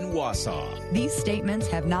in Wausau. These statements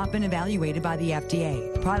have not been evaluated by the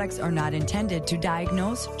FDA. Products are not intended to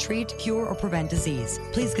diagnose, treat, cure, or prevent disease.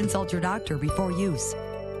 Please consult your doctor before use.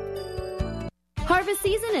 Harvest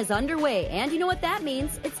season is underway, and you know what that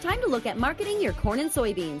means. It's time to look at marketing your corn and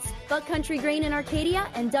soybeans. Buck Country Grain in Arcadia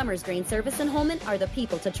and Dummer's Grain Service in Holman are the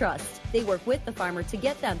people to trust. They work with the farmer to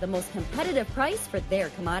get them the most competitive price for their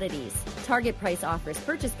commodities. Target Price offers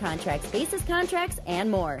purchase contracts, basis contracts,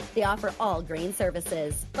 and more. They offer all grain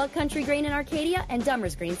services. Buck Country Grain in Arcadia and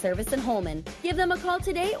Dummer's Grain Service in Holman. Give them a call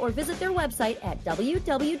today or visit their website at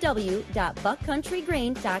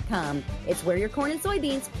www.buckcountrygrain.com. It's where your corn and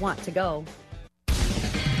soybeans want to go.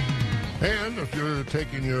 And if you're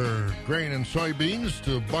taking your grain and soybeans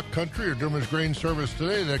to Buck Country or Dummer's Grain Service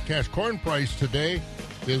today, that cash corn price today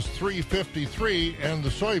is $3.53 and the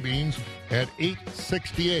soybeans at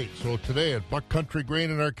 $8.68. So today at Buck Country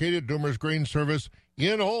Grain in Arcadia, Dummer's Grain Service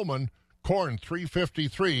in Holman, corn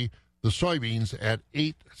 $3.53, the soybeans at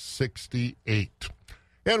 $8.68.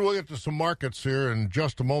 And we'll get to some markets here in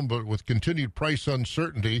just a moment, but with continued price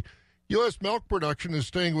uncertainty, U.S. milk production is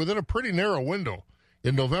staying within a pretty narrow window.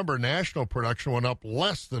 In November, national production went up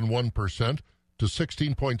less than 1% to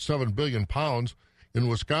 16.7 billion pounds. In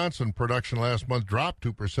Wisconsin, production last month dropped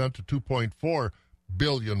 2% to 2.4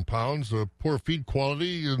 billion pounds. Poor feed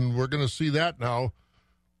quality, and we're going to see that now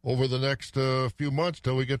over the next few months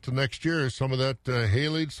till we get to next year. Some of that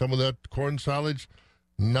haylage, some of that corn silage,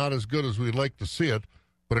 not as good as we'd like to see it.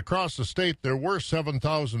 But across the state, there were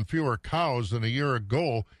 7,000 fewer cows than a year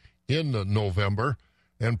ago in November.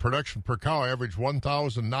 And production per cow averaged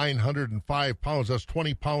 1,905 pounds. That's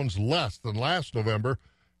 20 pounds less than last November.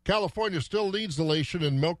 California still leads the nation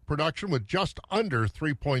in milk production with just under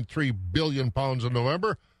 3.3 billion pounds in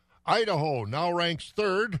November. Idaho now ranks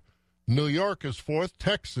third. New York is fourth.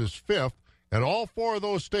 Texas fifth. And all four of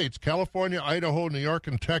those states, California, Idaho, New York,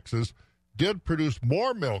 and Texas, did produce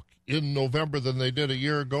more milk in November than they did a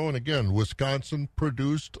year ago. And again, Wisconsin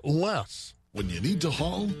produced less. When you need to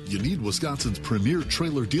haul, you need Wisconsin's premier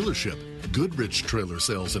trailer dealership, Goodrich Trailer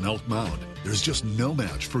Sales in Elk Mound. There's just no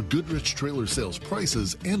match for Goodrich Trailer Sales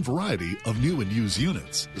prices and variety of new and used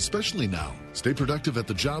units, especially now. Stay productive at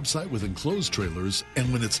the job site with enclosed trailers,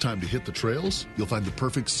 and when it's time to hit the trails, you'll find the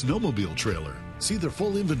perfect snowmobile trailer. See their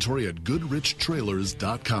full inventory at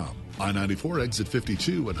GoodrichTrailers.com. I-94 exit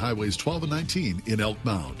 52 and highways 12 and 19 in Elk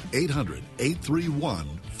Mound.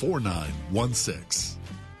 800-831-4916.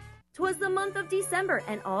 'Twas the month of December,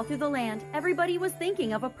 and all through the land, everybody was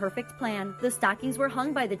thinking of a perfect plan. The stockings were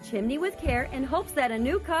hung by the chimney with care in hopes that a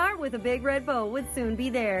new car with a big red bow would soon be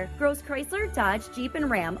there. Gross Chrysler, Dodge, Jeep, and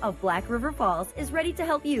Ram of Black River Falls is ready to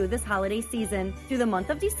help you this holiday season. Through the month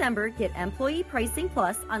of December, get employee pricing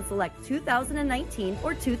plus on select 2019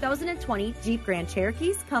 or 2020 Jeep Grand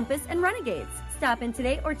Cherokees, Compass, and Renegades. Stop in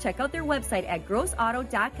today or check out their website at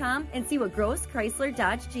grossauto.com and see what Gross Chrysler,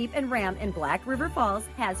 Dodge, Jeep, and Ram in Black River Falls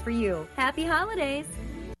has for you. Happy holidays!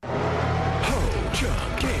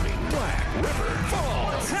 Ho-Chunk Gaming, Black River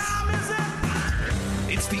Falls. What time is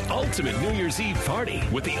it? It's the ultimate New Year's Eve party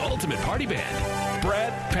with the ultimate party band,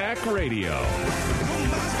 Brat Pack Radio.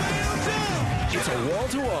 It's a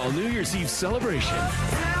wall-to-wall New Year's Eve celebration.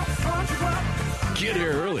 Get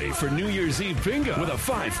here early for New Year's Eve bingo with a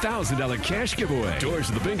 $5,000 cash giveaway. Doors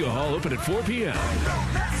to the bingo hall open at 4 p.m.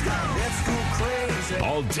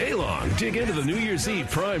 All day long, dig into the New Year's Eve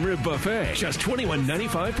prime rib buffet. Just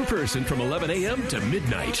 $21.95 per person from 11 a.m. to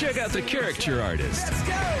midnight. Check out the caricature artist.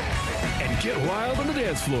 And get wild on the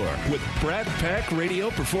dance floor with Brat Pack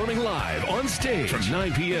Radio performing live on stage from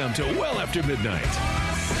 9 p.m. to well after midnight.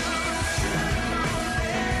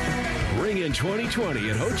 Ring in 2020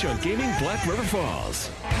 at Ho-Chunk Gaming, Black River Falls.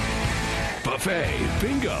 Buffet,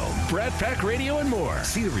 bingo, Brat Pack Radio, and more.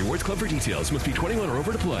 See the Rewards Club for details. Must be 21 or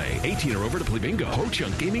over to play. 18 or over to play bingo.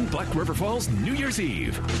 Ho-Chunk Gaming, Black River Falls, New Year's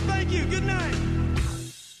Eve. Thank you. Good night.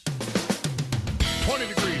 20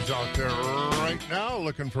 degrees out there right now.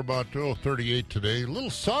 Looking for about 38 today. A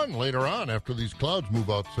little sun later on after these clouds move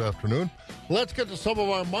out this afternoon. Let's get to some of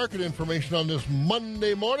our market information on this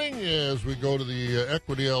Monday morning as we go to the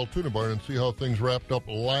Equity Altoona Barn and see how things wrapped up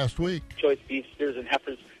last week. Choice beef steers and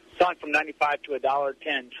heifers selling from $95 to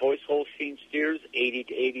 $1.10. Choice Holstein steers 80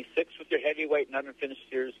 to 86, with your heavyweight and underfinished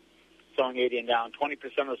steers selling 80 and down. 20%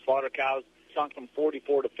 of the slaughter cows selling from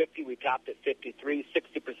 44 to 50. We topped at 53.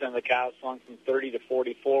 60% of the cows selling from 30 to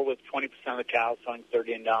 44, with 20% of the cows selling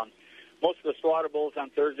 30 and down. Most of the slaughter bulls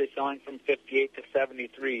on Thursday selling from 58 to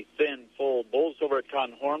 73. Thin, full, bulls over a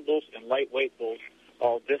ton, horn bulls, and lightweight bulls,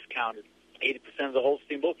 all discounted. 80% of the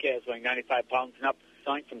Holstein bull calves weighing 95 pounds and up,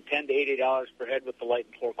 selling from $10 to $80 per head, with the light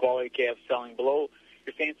and poor quality calves selling below.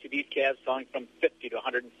 Your fancy beef calves selling from $50 to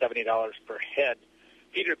 $170 per head.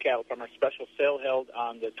 Feeder cattle from our special sale held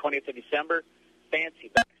on the 20th of December.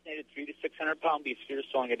 Fancy vaccinated 300 to 600 pound beef steers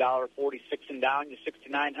selling $1.46 and down. Your 6 to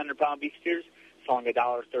 900 pound beef steers selling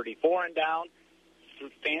 $1.34 and down.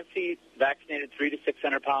 Fancy vaccinated 300 to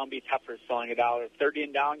 600 pound beef heifers selling $1.30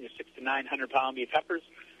 and down. Your 600 to 900 pound beef heifers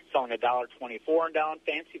selling $1.24 and down.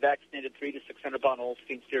 Fancy vaccinated 300 to 600 pound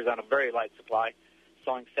Holstein steers on a very light supply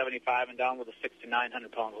selling $75 and down, with a 600 to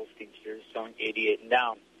 900 pound Holstein steers selling $88 and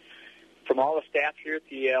down. From all the staff here at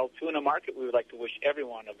the Altoona Market, we would like to wish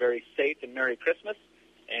everyone a very safe and Merry Christmas,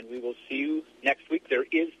 and we will see you next week. There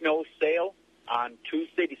is no sale on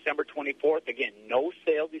Tuesday, December 24th. Again, no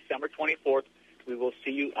sale December 24th. We will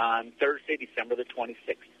see you on Thursday, December the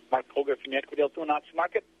 26th. Mark Colger from the Equity Altoona Auction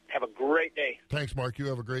Market. Have a great day. Thanks, Mark. You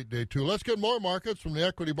have a great day, too. Let's get more markets from the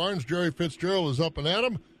Equity Barns. Jerry Fitzgerald is up and at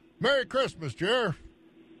 'em. Merry Christmas, Jerry.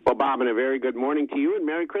 Well, Bob, and a very good morning to you, and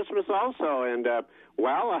Merry Christmas also. And,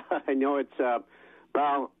 I know it's,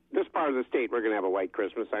 this part of the state, we're going to have a white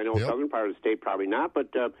Christmas. I know southern part of the state probably not, but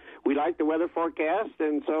we like the weather forecast,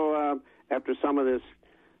 and so after some of this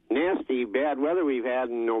nasty, bad weather we've had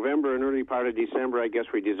in November and early part of December, I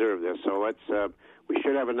guess we deserve this. So we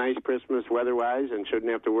should have a nice Christmas weather-wise and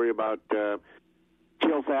shouldn't have to worry about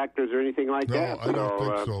chill factors or anything like that. No, I don't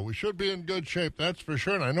think so. We should be in good shape, that's for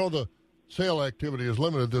sure. And I know the sale activity is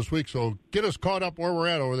limited this week, so get us caught up where we're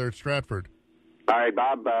at over there at Stratford. All right,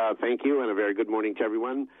 Bob, thank you, and a very good morning to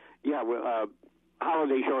everyone. Yeah,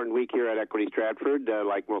 holiday shortened week here at Equity Stratford,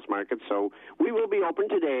 like most markets. So we will be open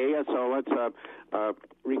today. So let's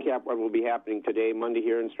recap what will be happening today. Monday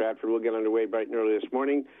here in Stratford, we'll get underway bright and early this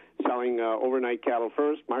morning, selling overnight cattle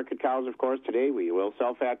first. Market cows, of course, today. We will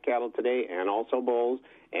sell fat cattle today, and also bulls,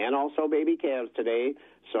 and also baby calves today.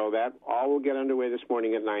 So that all will get underway this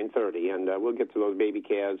morning at 9:30, and we'll get to those baby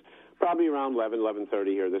calves probably around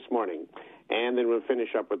 11:30 here this morning. And then we'll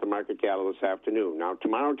finish up with the market cattle this afternoon. Now,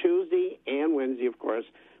 tomorrow, Tuesday, and Wednesday, of course,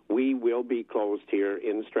 we will be closed here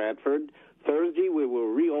in Stratford. Thursday, we will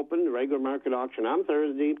reopen the regular market auction on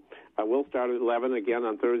Thursday. We'll start at 11. Again,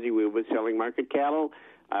 on Thursday, we will be selling market cattle,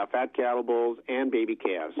 fat cattle, bulls, and baby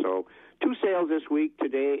calves. So 2 sales this week,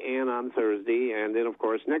 today and on Thursday. And then, of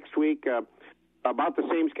course, next week, about the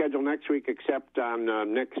same schedule next week, except on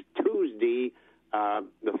next Tuesday,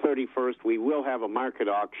 the 31st, we will have a market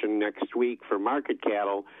auction next week for market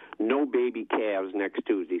cattle, no baby calves next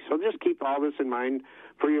Tuesday. So just keep all this in mind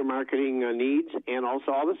for your marketing needs. And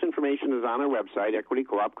also, all this information is on our website, Equity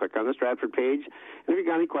Co-op. Click on the Stratford page. And if you've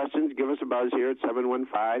got any questions, give us a buzz here at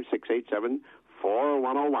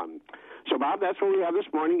 715-687-4101. So, Bob, that's what we have this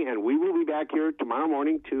morning, and we will be back here tomorrow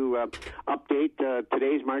morning to update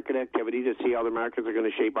today's market activity to see how the markets are going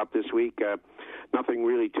to shape up this week. Nothing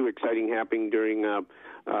really too exciting happening during, of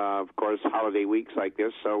course, holiday weeks like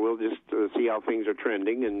this, so we'll just see how things are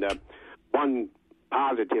trending. And one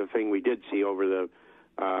positive thing we did see over the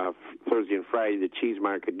Thursday and Friday, the cheese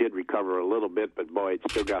market did recover a little bit, but, boy, it's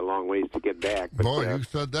still got a long ways to get back. But, you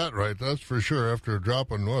said that right. That's for sure. After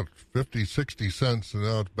dropping, 50, 60 cents, and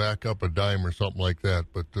now it's back up a dime or something like that.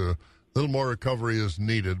 But a little more recovery is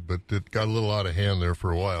needed, but it got a little out of hand there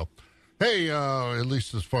for a while. Hey, at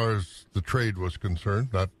least as far as the trade was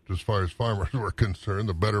concerned, not as far as farmers were concerned,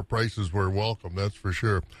 the better prices were welcome, that's for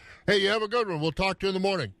sure. Hey, you have a good one. We'll talk to you in the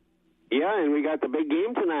morning. Yeah, and we got the big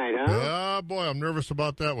game tonight, huh? Yeah, boy, I'm nervous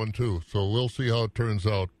about that one, too. So we'll see how it turns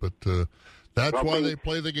out. But that's why they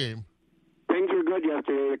play the game. Things were good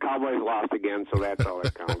yesterday. The Cowboys lost again, so that's all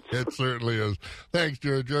that counts. It certainly is. Thanks,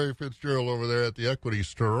 Jerry. Jerry Fitzgerald over there at the Equity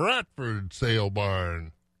Stratford Sale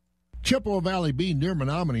Barn. Chippewa Valley Bean near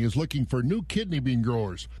Menominee is looking for new kidney bean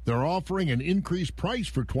growers. They're offering an increased price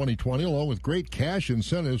for 2020 along with great cash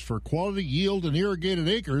incentives for quality, yield, and irrigated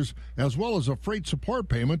acres, as well as a freight support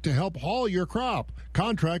payment to help haul your crop.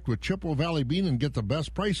 Contract with Chippewa Valley Bean and get the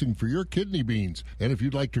best pricing for your kidney beans. And if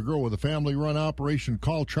you'd like to grow with a family-run operation,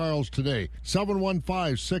 call Charles today.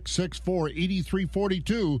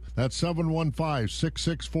 715-664-8342. That's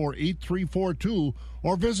 715-664-8342.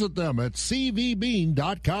 Or visit them at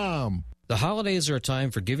cvbean.com. The holidays are a time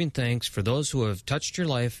for giving thanks for those who have touched your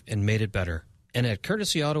life and made it better. And at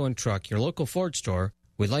Courtesy Auto and Truck, your local Ford store,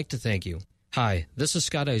 we'd like to thank you. Hi, this is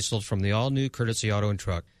Scott Eisel from the all-new Courtesy Auto and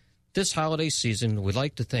Truck. This holiday season, we'd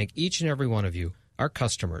like to thank each and every one of you, our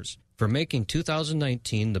customers, for making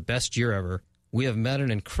 2019 the best year ever. We have met an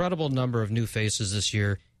incredible number of new faces this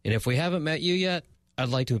year, and if we haven't met you yet, I'd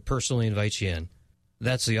like to personally invite you in.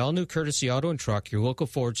 That's the all-new Courtesy Auto and Truck, your local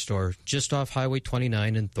Ford store, just off Highway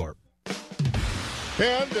 29 in Thorpe.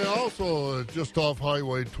 And also, just off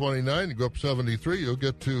Highway 29, you go up 73, you'll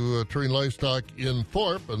get to Terrain Livestock in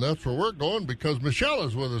Thorpe, and that's where we're going because Michelle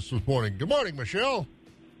is with us this morning. Good morning, Michelle.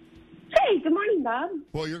 Hey, good morning, Bob.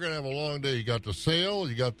 Well, you're going to have a long day. You got the sale,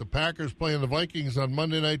 you got the Packers playing the Vikings on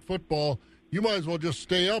Monday Night Football. You might as well just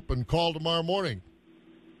stay up and call tomorrow morning.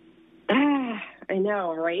 I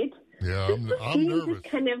know, right? Yeah, I'm nervous.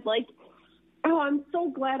 Just kind of like, I'm so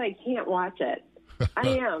glad I can't watch it. I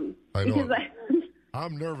am. I know. Because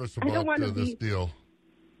I'm nervous about this deal.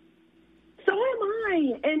 So am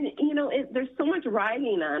I. And, there's so much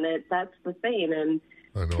riding on it. That's the thing. And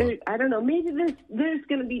I don't know. Maybe there's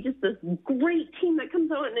going to be just this great team that comes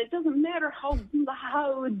out, and it doesn't matter how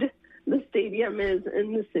loud the stadium is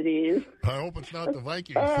in the cities. I hope it's not the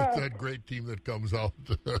Vikings. It's that great team that comes out.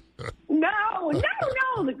 No,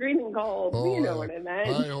 the green and gold. You know what I meant.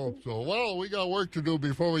 I hope so. Well, we got work to do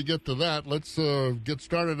before we get to that. Let's get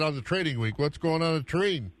started on the trading week. What's going on at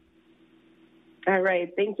Treen? All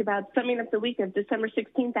right. Thank you, Bob. Summing up the week of December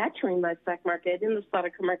 16th at Treen Livestock Market. In the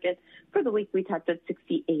Slaughter Market for the week, we topped at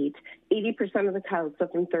 68. 80% of the cows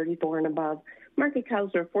sold from 34 and above. Market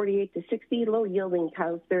cows are 48 to 60. Low-yielding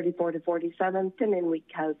cows 34 to 47. Thin-in weak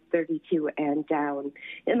cows 32 and down.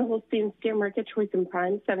 In the Holstein steer market, choice and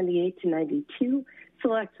prime 78 to 92.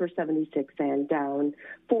 Selects were 76 and down.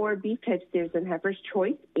 For beef type steers and heifers,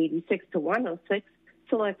 choice 86 to 106.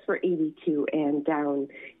 Selects for 82 and down.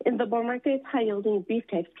 In the bull market, high-yielding beef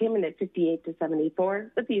types came in at 58 to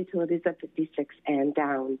 74, with the utilities at 56 and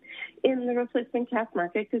down. In the replacement calf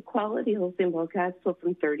market, good quality Holstein bull calves sold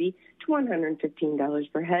from $30 to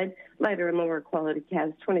 $115 per head. Lighter and lower quality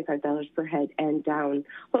calves, $25 per head and down.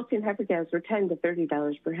 Holstein heifer calves were $10 to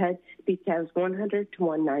 $30 per head. Beef calves, $100 to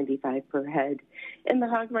 $195 per head. In the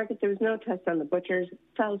hog market, there was no test on the butchers.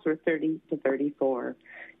 Sows were 30 to 34.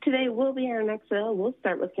 Today will be our next sale. We'll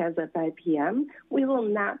start with calves at 5 p.m. We will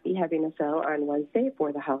not be having a sale on Wednesday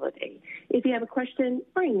for the holiday. If you have a question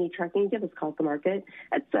or you need trucking, give us a call at the market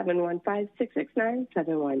at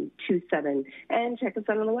 715-669-7127. And check us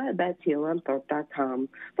out on the web at tlmthorpe.com.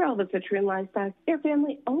 For all the Treen Livestock, your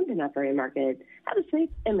family-owned and operated market. Have a safe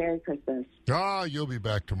and Merry Christmas. You'll be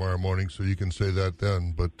back tomorrow morning, so you can say that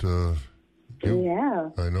then, but... yeah.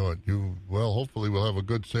 I know it. Hopefully we'll have a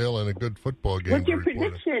good sale and a good football game. What's your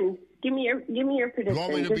prediction? Give me your prediction.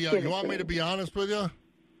 You want me to be honest with you?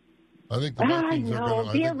 I think the Vikings are going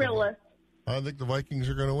to... Be a realist. I think the Vikings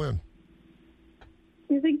are going to win.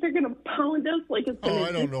 You think they're going to pound us like it's going to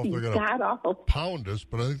I don't know if they're going to pound us,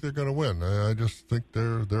 but I think they're going to win. I just think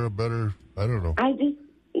they're a better... I don't know. I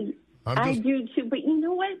do too, but you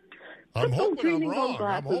know what? I'm hoping I'm wrong.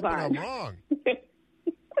 I'm wrong.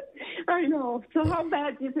 I know. So how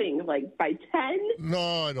bad do you think? Like by 10?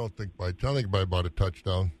 No, I don't think by 10. I think by about a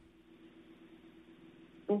touchdown.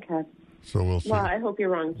 Okay. So we'll see. Well, I hope you're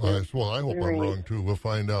wrong, too. I hope I'm wrong, too. We'll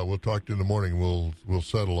find out. We'll talk to you in the morning. We'll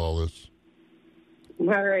settle all this. All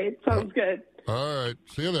right. Sounds good. All right.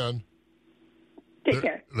 See you then. Take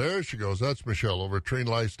care. There she goes. That's Michelle over at Treen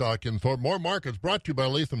Livestock in Thorpe. More markets brought to you by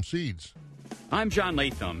Latham Seeds. I'm John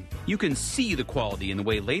Latham. You can see the quality in the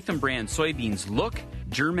way Latham brand soybeans look,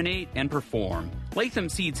 germinate, and perform. Latham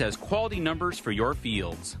Seeds has quality numbers for your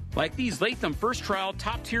fields. Like these Latham First Trial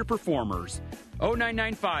top-tier performers.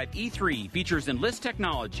 0995 E3 features Enlist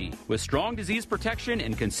technology with strong disease protection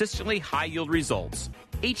and consistently high-yield results.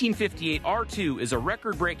 1858 R2 is a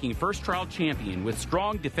record-breaking first trial champion with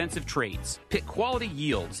strong defensive traits. Pick quality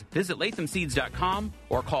yields. Visit lathamseeds.com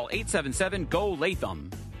or call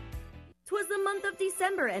 877-GO-LATHAM. 'Twas the month of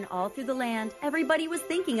December, and all through the land, everybody was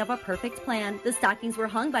thinking of a perfect plan. The stockings were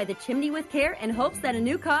hung by the chimney with care in hopes that a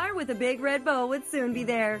new car with a big red bow would soon be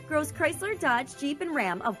there. Gross Chrysler, Dodge, Jeep, and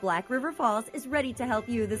Ram of Black River Falls is ready to help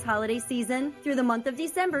you this holiday season. Through the month of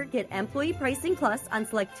December, get employee pricing plus on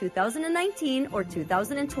select 2019 or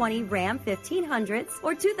 2020 Ram 1500s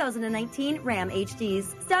or 2019 Ram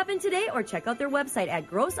HDs. Stop in today or check out their website at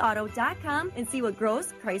grossauto.com and see what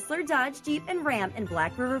Gross, Chrysler, Dodge, Jeep, and Ram in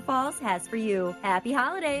Black River Falls has for you. Happy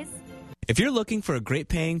holidays. If you're looking for a great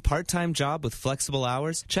paying part-time job with flexible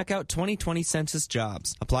hours, check out 2020 Census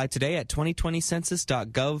Jobs. Apply today at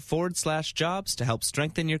 2020census.gov/jobs to help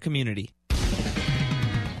strengthen your community.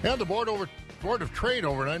 And the Board of Trade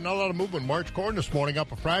overnight. Not a lot of movement. March corn this morning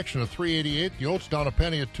up a fraction of 3.88. The oats down a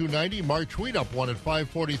penny at 2.90. March wheat up 1 at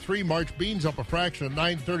 5.43. March beans up a fraction at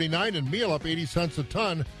 9.39. And meal up 80 cents a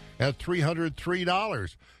ton at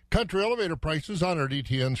 $303. Country elevator prices on our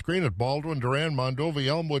DTN screen at Baldwin, Durand, Mondovi,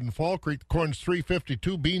 Elmwood, and Fall Creek. The corn's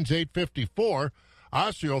 $3.52, beans $8.54.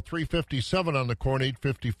 Osseo $3.57 on the corn,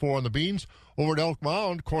 $8.54 on the beans. Over at Elk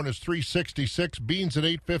Mound, corn is $3.66, beans at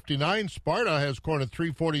 $8.59. Sparta has corn at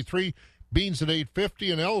 $3.43, beans at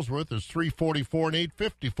 $8.50, and Ellsworth is $3.44 and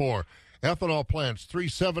 $8.54. Ethanol plants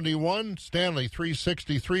 $3.71, Stanley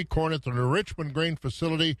 $3.63. Corn at the New Richmond grain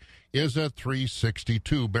facility is at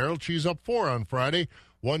 $3.62. Barrel cheese up 4 on Friday.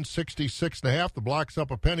 $1.66.5. The block's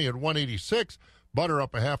up a penny at $1.86. Butter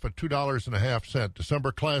up a half at $2.50.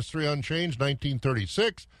 December class 3 unchanged,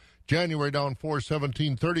 $19.36. January down 4,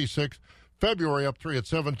 1736. February up 3 at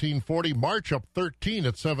 1740. March up 13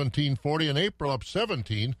 at 1740. And April up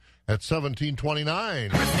 17 at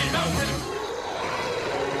 1729.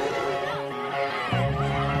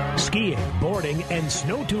 Skiing, boarding, and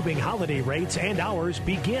snow tubing holiday rates and hours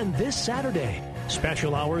begin this Saturday.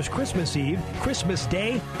 Special hours Christmas Eve, Christmas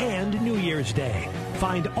Day, and New Year's Day.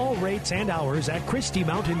 Find all rates and hours at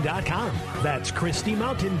ChristyMountain.com. That's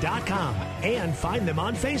ChristyMountain.com. And find them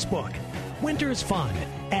on Facebook. Winter's fun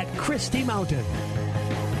at Christy Mountain.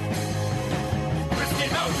 Christy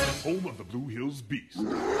Mountain, home of the Blue Hills Beast.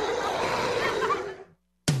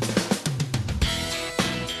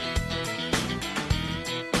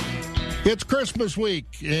 It's Christmas week,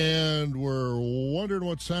 and we're wondering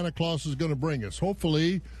what Santa Claus is going to bring us.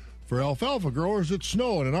 Hopefully, for alfalfa growers, it's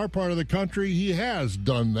snowing. In our part of the country, he has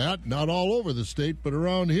done that. Not all over the state, but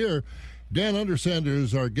around here. Dan Undersander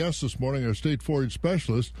is our guest this morning, our state forage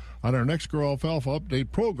specialist, on our Next Grow Alfalfa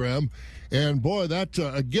Update program. And, boy, that's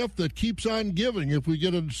a gift that keeps on giving if we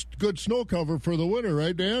get a good snow cover for the winter,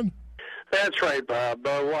 right, Dan? That's right, Bob.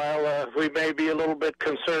 While we may be a little bit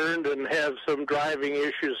concerned and have some driving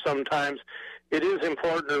issues sometimes, it is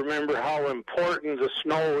important to remember how important the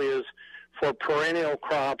snow is for perennial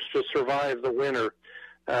crops to survive the winter.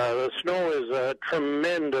 The snow is a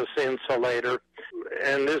tremendous insulator,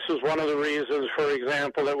 and this is one of the reasons, for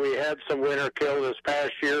example, that we had some winter kill this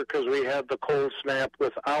past year, because we had the cold snap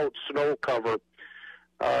without snow cover.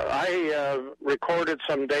 I recorded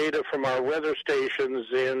some data from our weather stations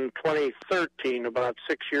in 2013, about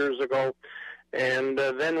 6 years ago, and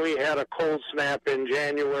then we had a cold snap in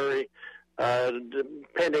January,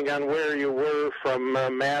 depending on where you were, from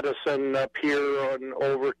Madison up here and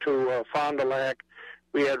over to Fond du Lac.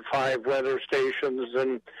 We had 5 weather stations,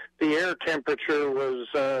 and the air temperature was,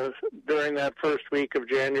 during that first week of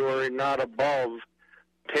January, not above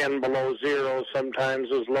 10 below zero,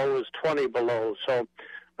 sometimes as low as 20 below. So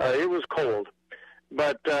it was cold.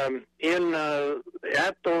 But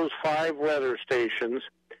at those 5 weather stations,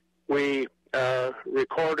 we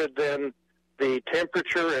recorded then the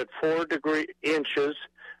temperature at 4 inches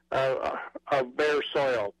of bare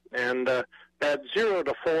soil. And that 0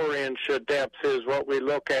 to 4 inch depth is what we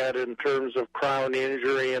look at in terms of crown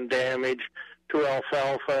injury and damage to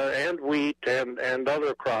alfalfa and wheat and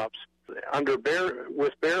other crops.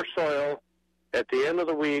 With bare soil, at the end of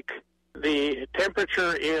the week, the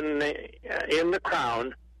temperature in the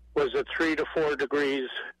crown was at 3 to 4 degrees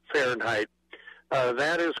Fahrenheit.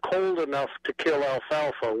 That is cold enough to kill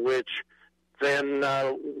alfalfa, which then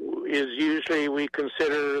is usually, we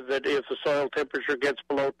consider that if the soil temperature gets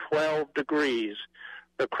below 12 degrees,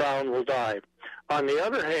 the crown will die. On the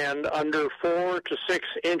other hand, under 4 to 6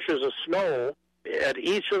 inches of snow, at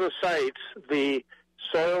each of the sites, the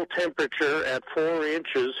soil temperature at 4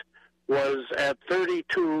 inches was at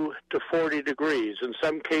 32 to 40 degrees. In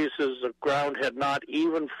some cases, the ground had not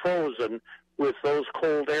even frozen with those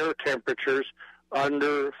cold air temperatures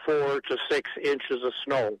under 4 to 6 inches of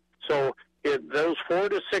snow. So those 4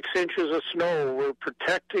 to 6 inches of snow were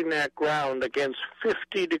protecting that ground against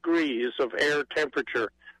 50 degrees of air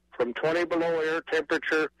temperature, from 20 below air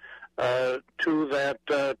temperature to that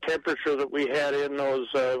temperature that we had in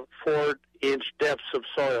those 4-inch depths of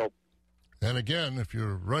soil. And again, if you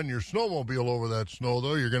run your snowmobile over that snow,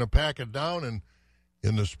 though, you're going to pack it down, and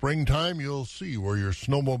in the springtime, you'll see where your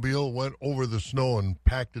snowmobile went over the snow and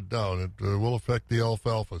packed it down. It will affect the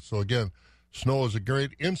alfalfa. So again, snow is a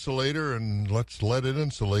great insulator, and let's let it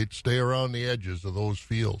insulate, stay around the edges of those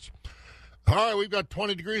fields. All right, we've got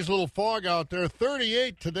 20 degrees, a little fog out there,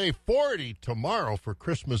 38 today, 40 tomorrow for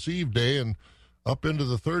Christmas Eve day, and up into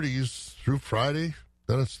the 30s through Friday.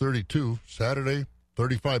 Then it's 32, Saturday,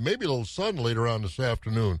 35, maybe a little sun later on this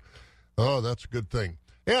afternoon. Oh, that's a good thing.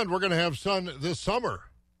 And we're going to have sun this summer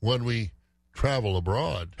when we travel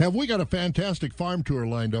abroad. Have we got a fantastic farm tour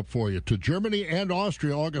lined up for you to Germany and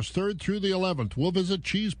Austria, August 3rd through the 11th. We'll visit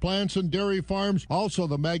cheese plants and dairy farms, also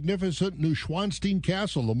the magnificent Neuschwanstein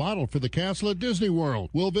Castle, the model for the castle at Disney World.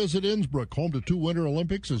 We'll visit Innsbruck, home to 2 Winter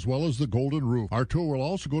Olympics, as well as the Golden Roof. Our tour will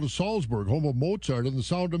also go to Salzburg, home of Mozart and the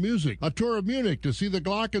Sound of Music. A tour of Munich to see the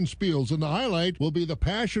Glockenspiels, and the highlight will be the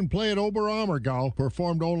Passion Play at Oberammergau,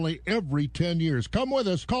 performed only every 10 years. Come with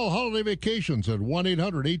us. Call Holiday Vacations at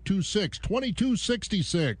 1-800-826-2266.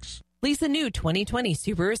 Lease a new 2020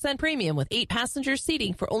 Subaru Ascent Premium with 8-passenger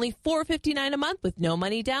seating for only $459 a month with no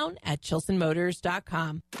money down at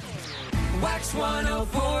ChilsonMotors.com. Wax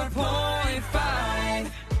 104.1